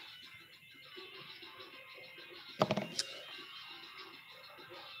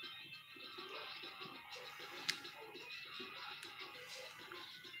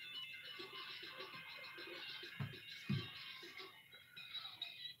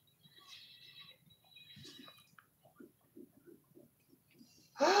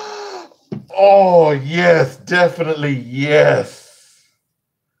 Oh, yes, definitely yes.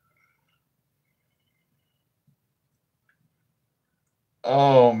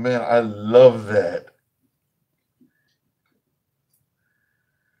 Oh, man, I love that.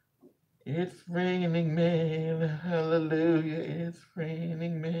 It's raining men, hallelujah, it's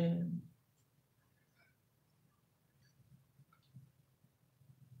raining men.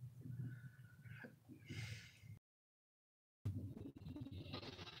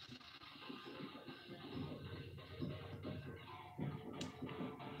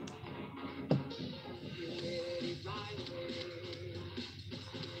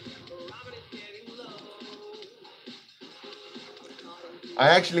 I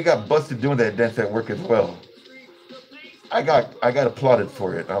actually got busted doing that dance at work as well. I got applauded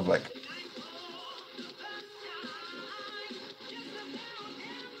for it. I'm like,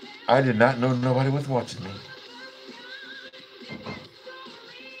 I did not know nobody was watching me.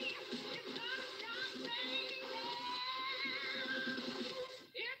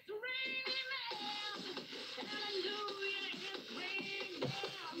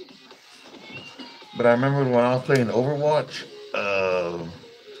 But I remember when I was playing Overwatch,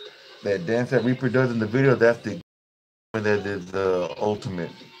 that dance that Reaper does in the video, that's the one that is the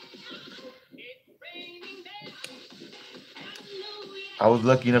ultimate. I was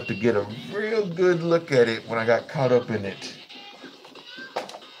lucky enough to get a real good look at it when I got caught up in it.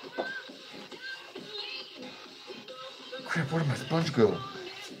 Crap, where did my sponge go?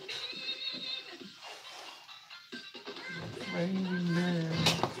 Raining man.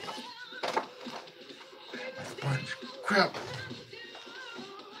 My sponge. Crap.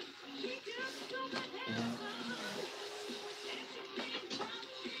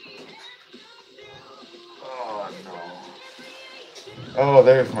 Oh,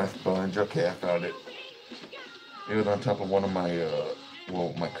 there's my sponge. Okay, I found it. It was on top of one of my,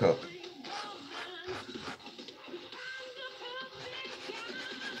 well, my cup.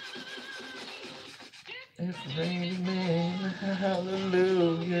 It's raining,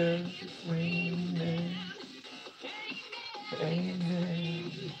 hallelujah. It's raining,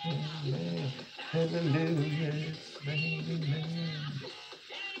 amen, amen, hallelujah. It's raining,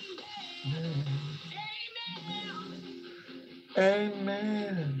 amen,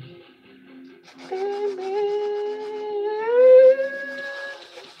 amen.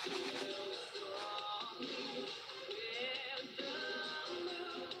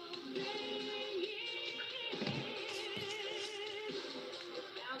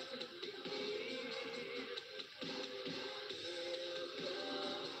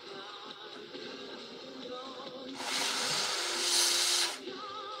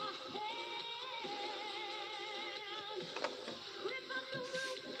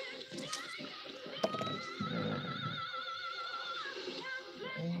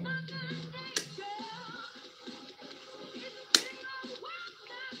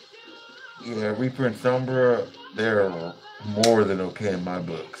 Yeah, Reaper and Sombra, they're more than okay in my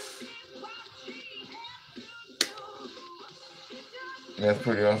books. And that's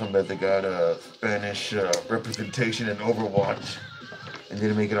pretty awesome that they got a Spanish representation in Overwatch. And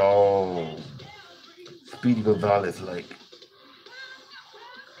then make it all Speedy Gonzalez like.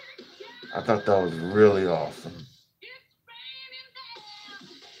 I thought that was really awesome.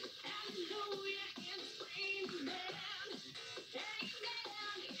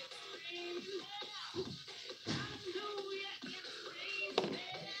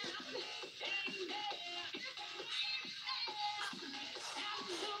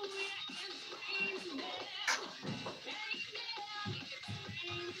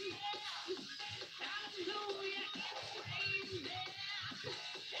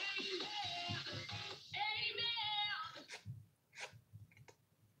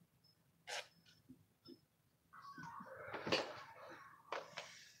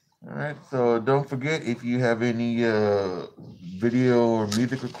 All right, so don't forget, if you have any video or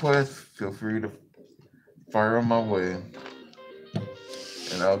music requests, feel free to fire them my way,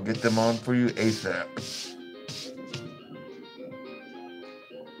 and I'll get them on for you ASAP.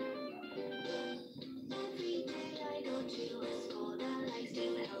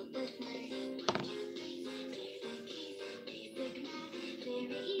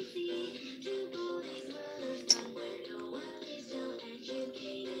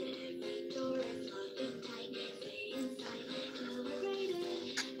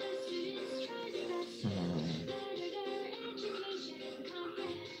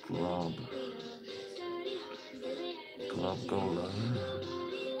 Club. Club Gola.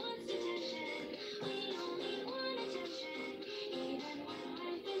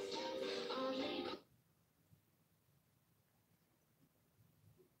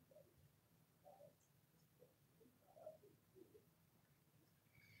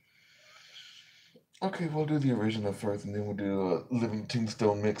 Okay, we'll do the original first, and then we'll do a Living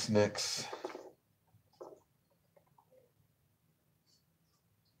Tombstone mix next.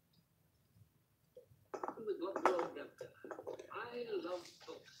 I love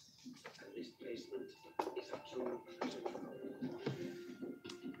books, and this placement is a true treasure trove.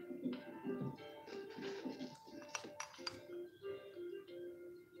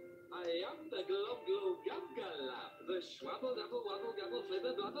 I am the Glub Glub Gub Galab, the Schwabble Dabble Wabble Gabble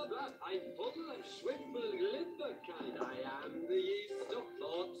Flibber Blubber Blub. I'm full of swimble glibber kind. I am the yeast of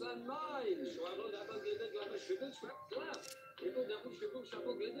thoughts and minds. Schwabble Dabble Glibber Glubber Shribble Scrap Glab. Dribble Double Shribble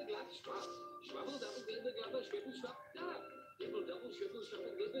Shrubble Glibber Glab Strap. Schwabble Double Glibber Glubber Shribble Scrap Dab. Dribble Double Shribble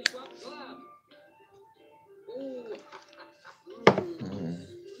Shrubble Glibber Scrap Glab. Oh,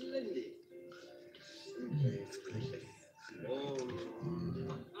 splendid.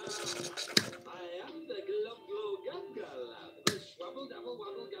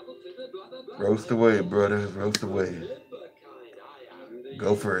 Roast away, brother. Roast away.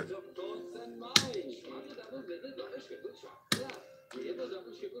 Go for it.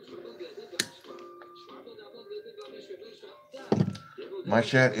 My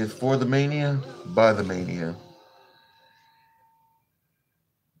chat is for the mania, by the mania.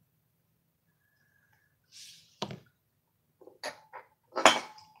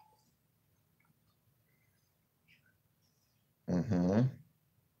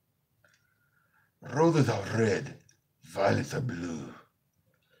 Roses are red, violets are blue.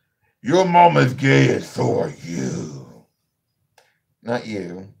 Your mama's gay and so are you. Not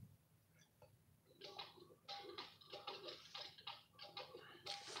you.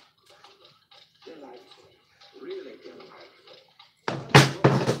 Delightful. Really delightful.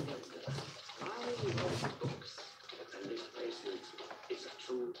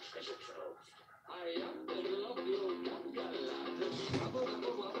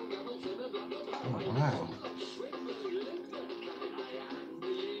 Oh, wow.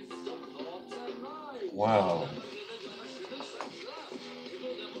 Wow.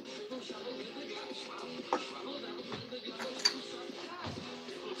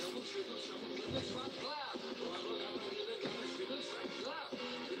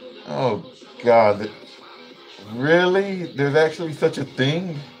 Oh, God. Really? There's actually such a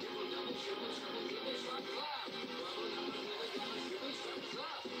thing?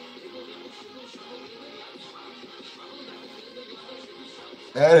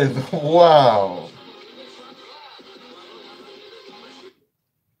 That is wow.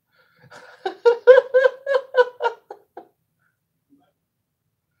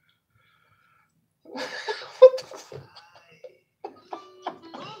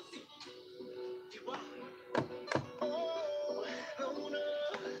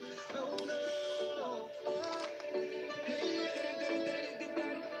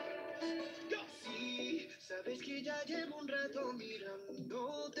 Sí, sabes que ya llevo un rato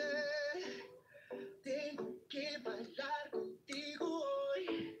mirándote. Tengo que bailar contigo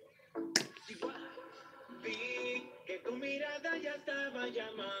hoy. Vi que tu mirada ya estaba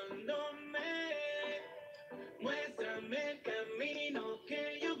llamándome. Muéstrame el camino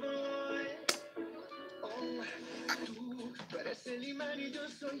que yo voy. Oh, tú eres el imán y yo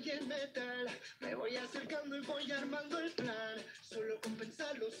soy el metal. Me voy acercando y voy armando el plan. Solo con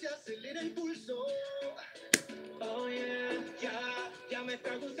pensarlo se acelera el pulso. Oh yeah, ya me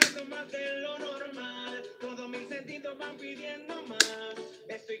está gustando más de lo normal. Todos mis sentidos van pidiendo más.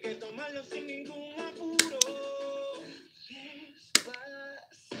 Esto hay que tomarlo sin ningún apuro.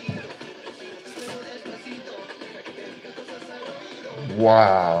 Despacito, para que te diga cosas al oído.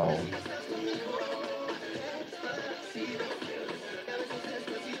 Wow.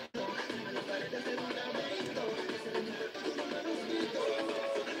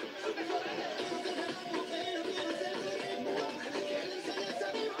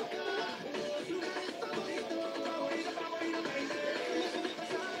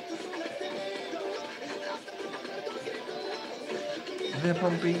 De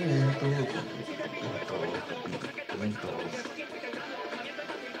Pampito.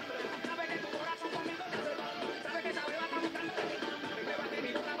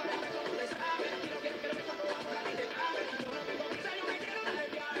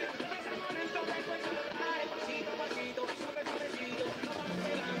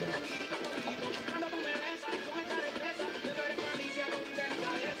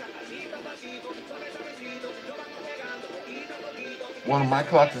 One of my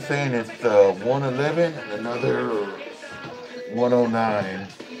clocks is saying it's 111 and another 109.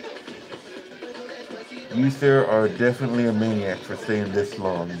 You, sir, are definitely a maniac for staying this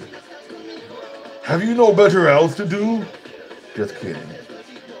long. Have you no better else to do? Just kidding.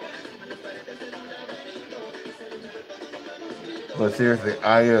 But seriously,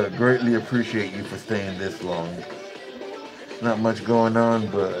 I greatly appreciate you for staying this long. Not much going on,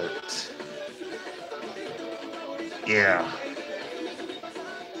 but yeah.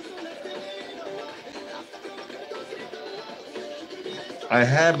 I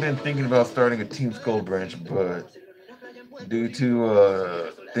have been thinking about starting a Team Skull branch, but due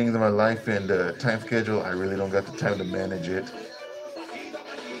to things in my life and time schedule, I really don't got the time to manage it.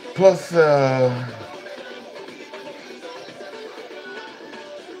 Plus, I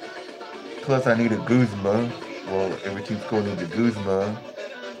need a Guzma. Well, every Team Skull needs a Guzma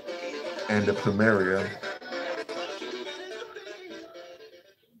and a Plumeria.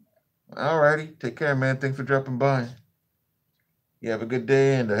 Alrighty, take care, man. Thanks for dropping by. You have a good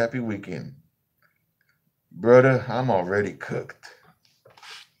day and a happy weekend. Brother, I'm already cooked.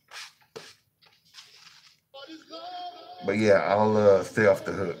 But yeah, I'll stay off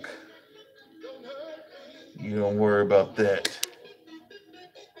the hook. You don't worry about that.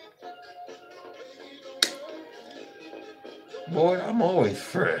 Boy, I'm always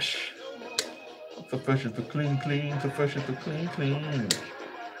fresh. So fresh as the clean, clean. So fresh as the clean, clean.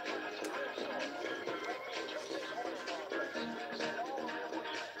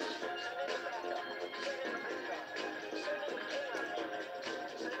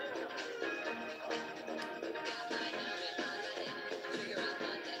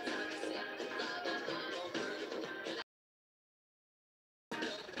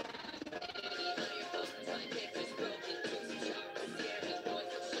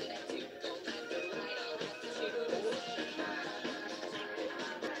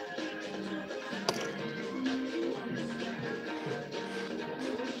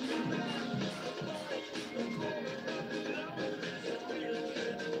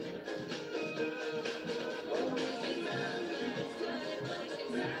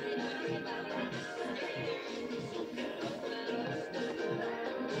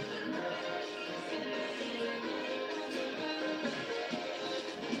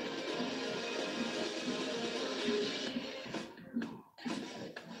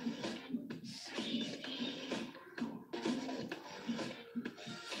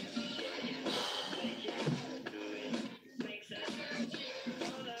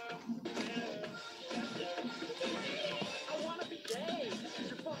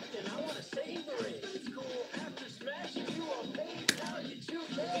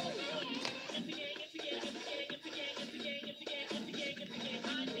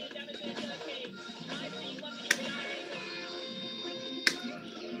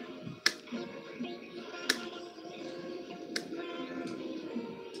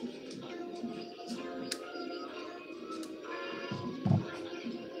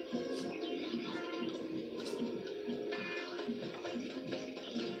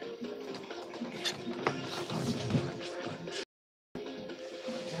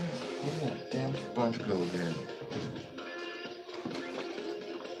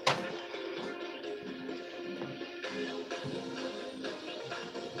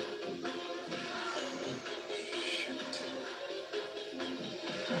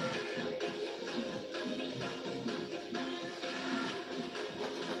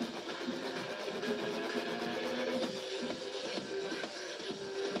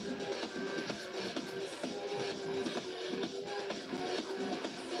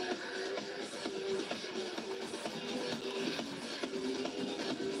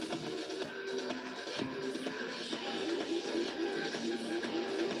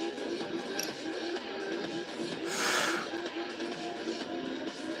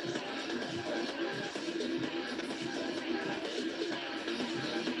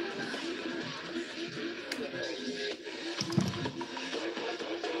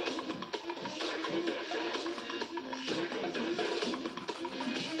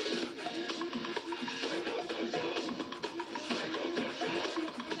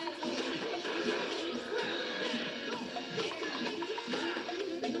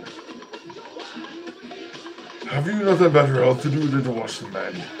 Have you nothing better else to do than to watch the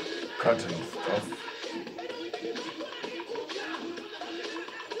man cutting stuff?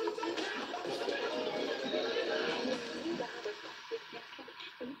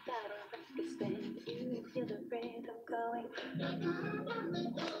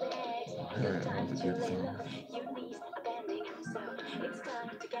 Yeah, that was a good song.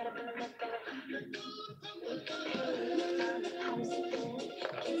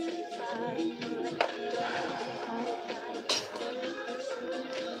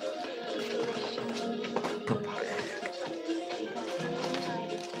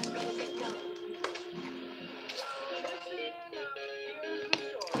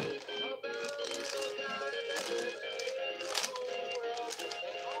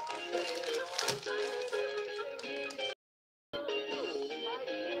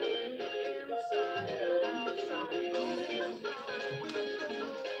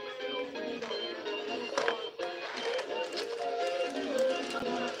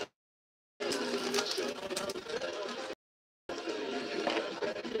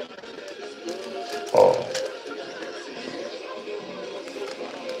 Oh.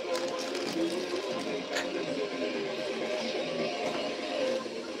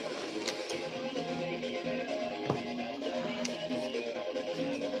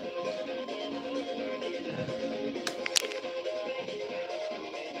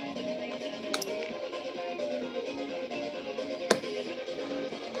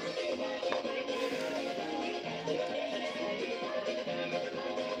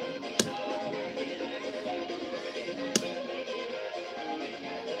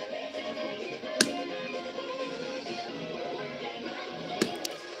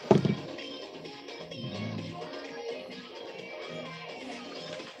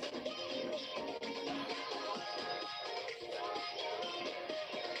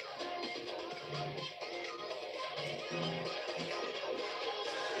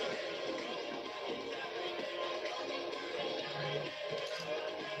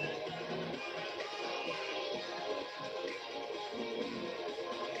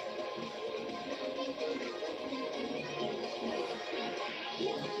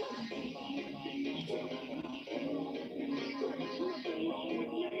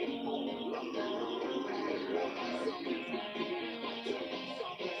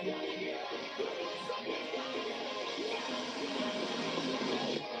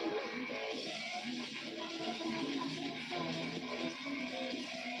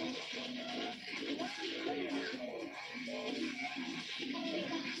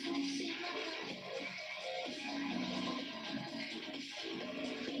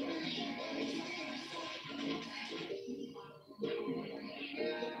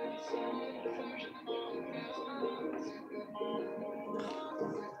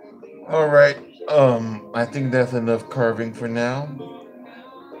 All right. I think that's enough carving for now.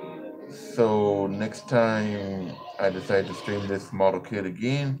 So next time I decide to stream this model kit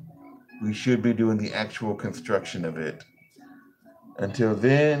again, we should be doing the actual construction of it. Until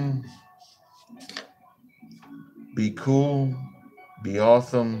then, be cool, be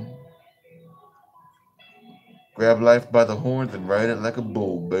awesome, grab life by the horns and ride it like a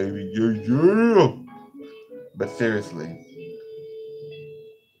bull, baby. Yeah, yeah. But seriously,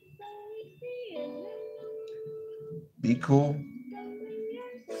 be cool,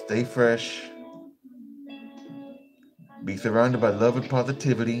 stay fresh, be surrounded by love and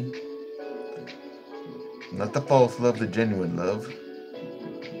positivity. Not the false love, the genuine love.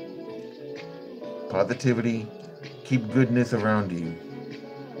 Positivity, keep goodness around you.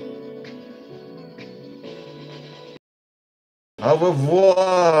 Au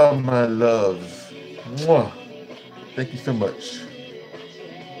revoir, my loves. Mwah. Thank you so much.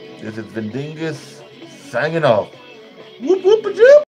 This is Vendingus signing off. Whoop whoop a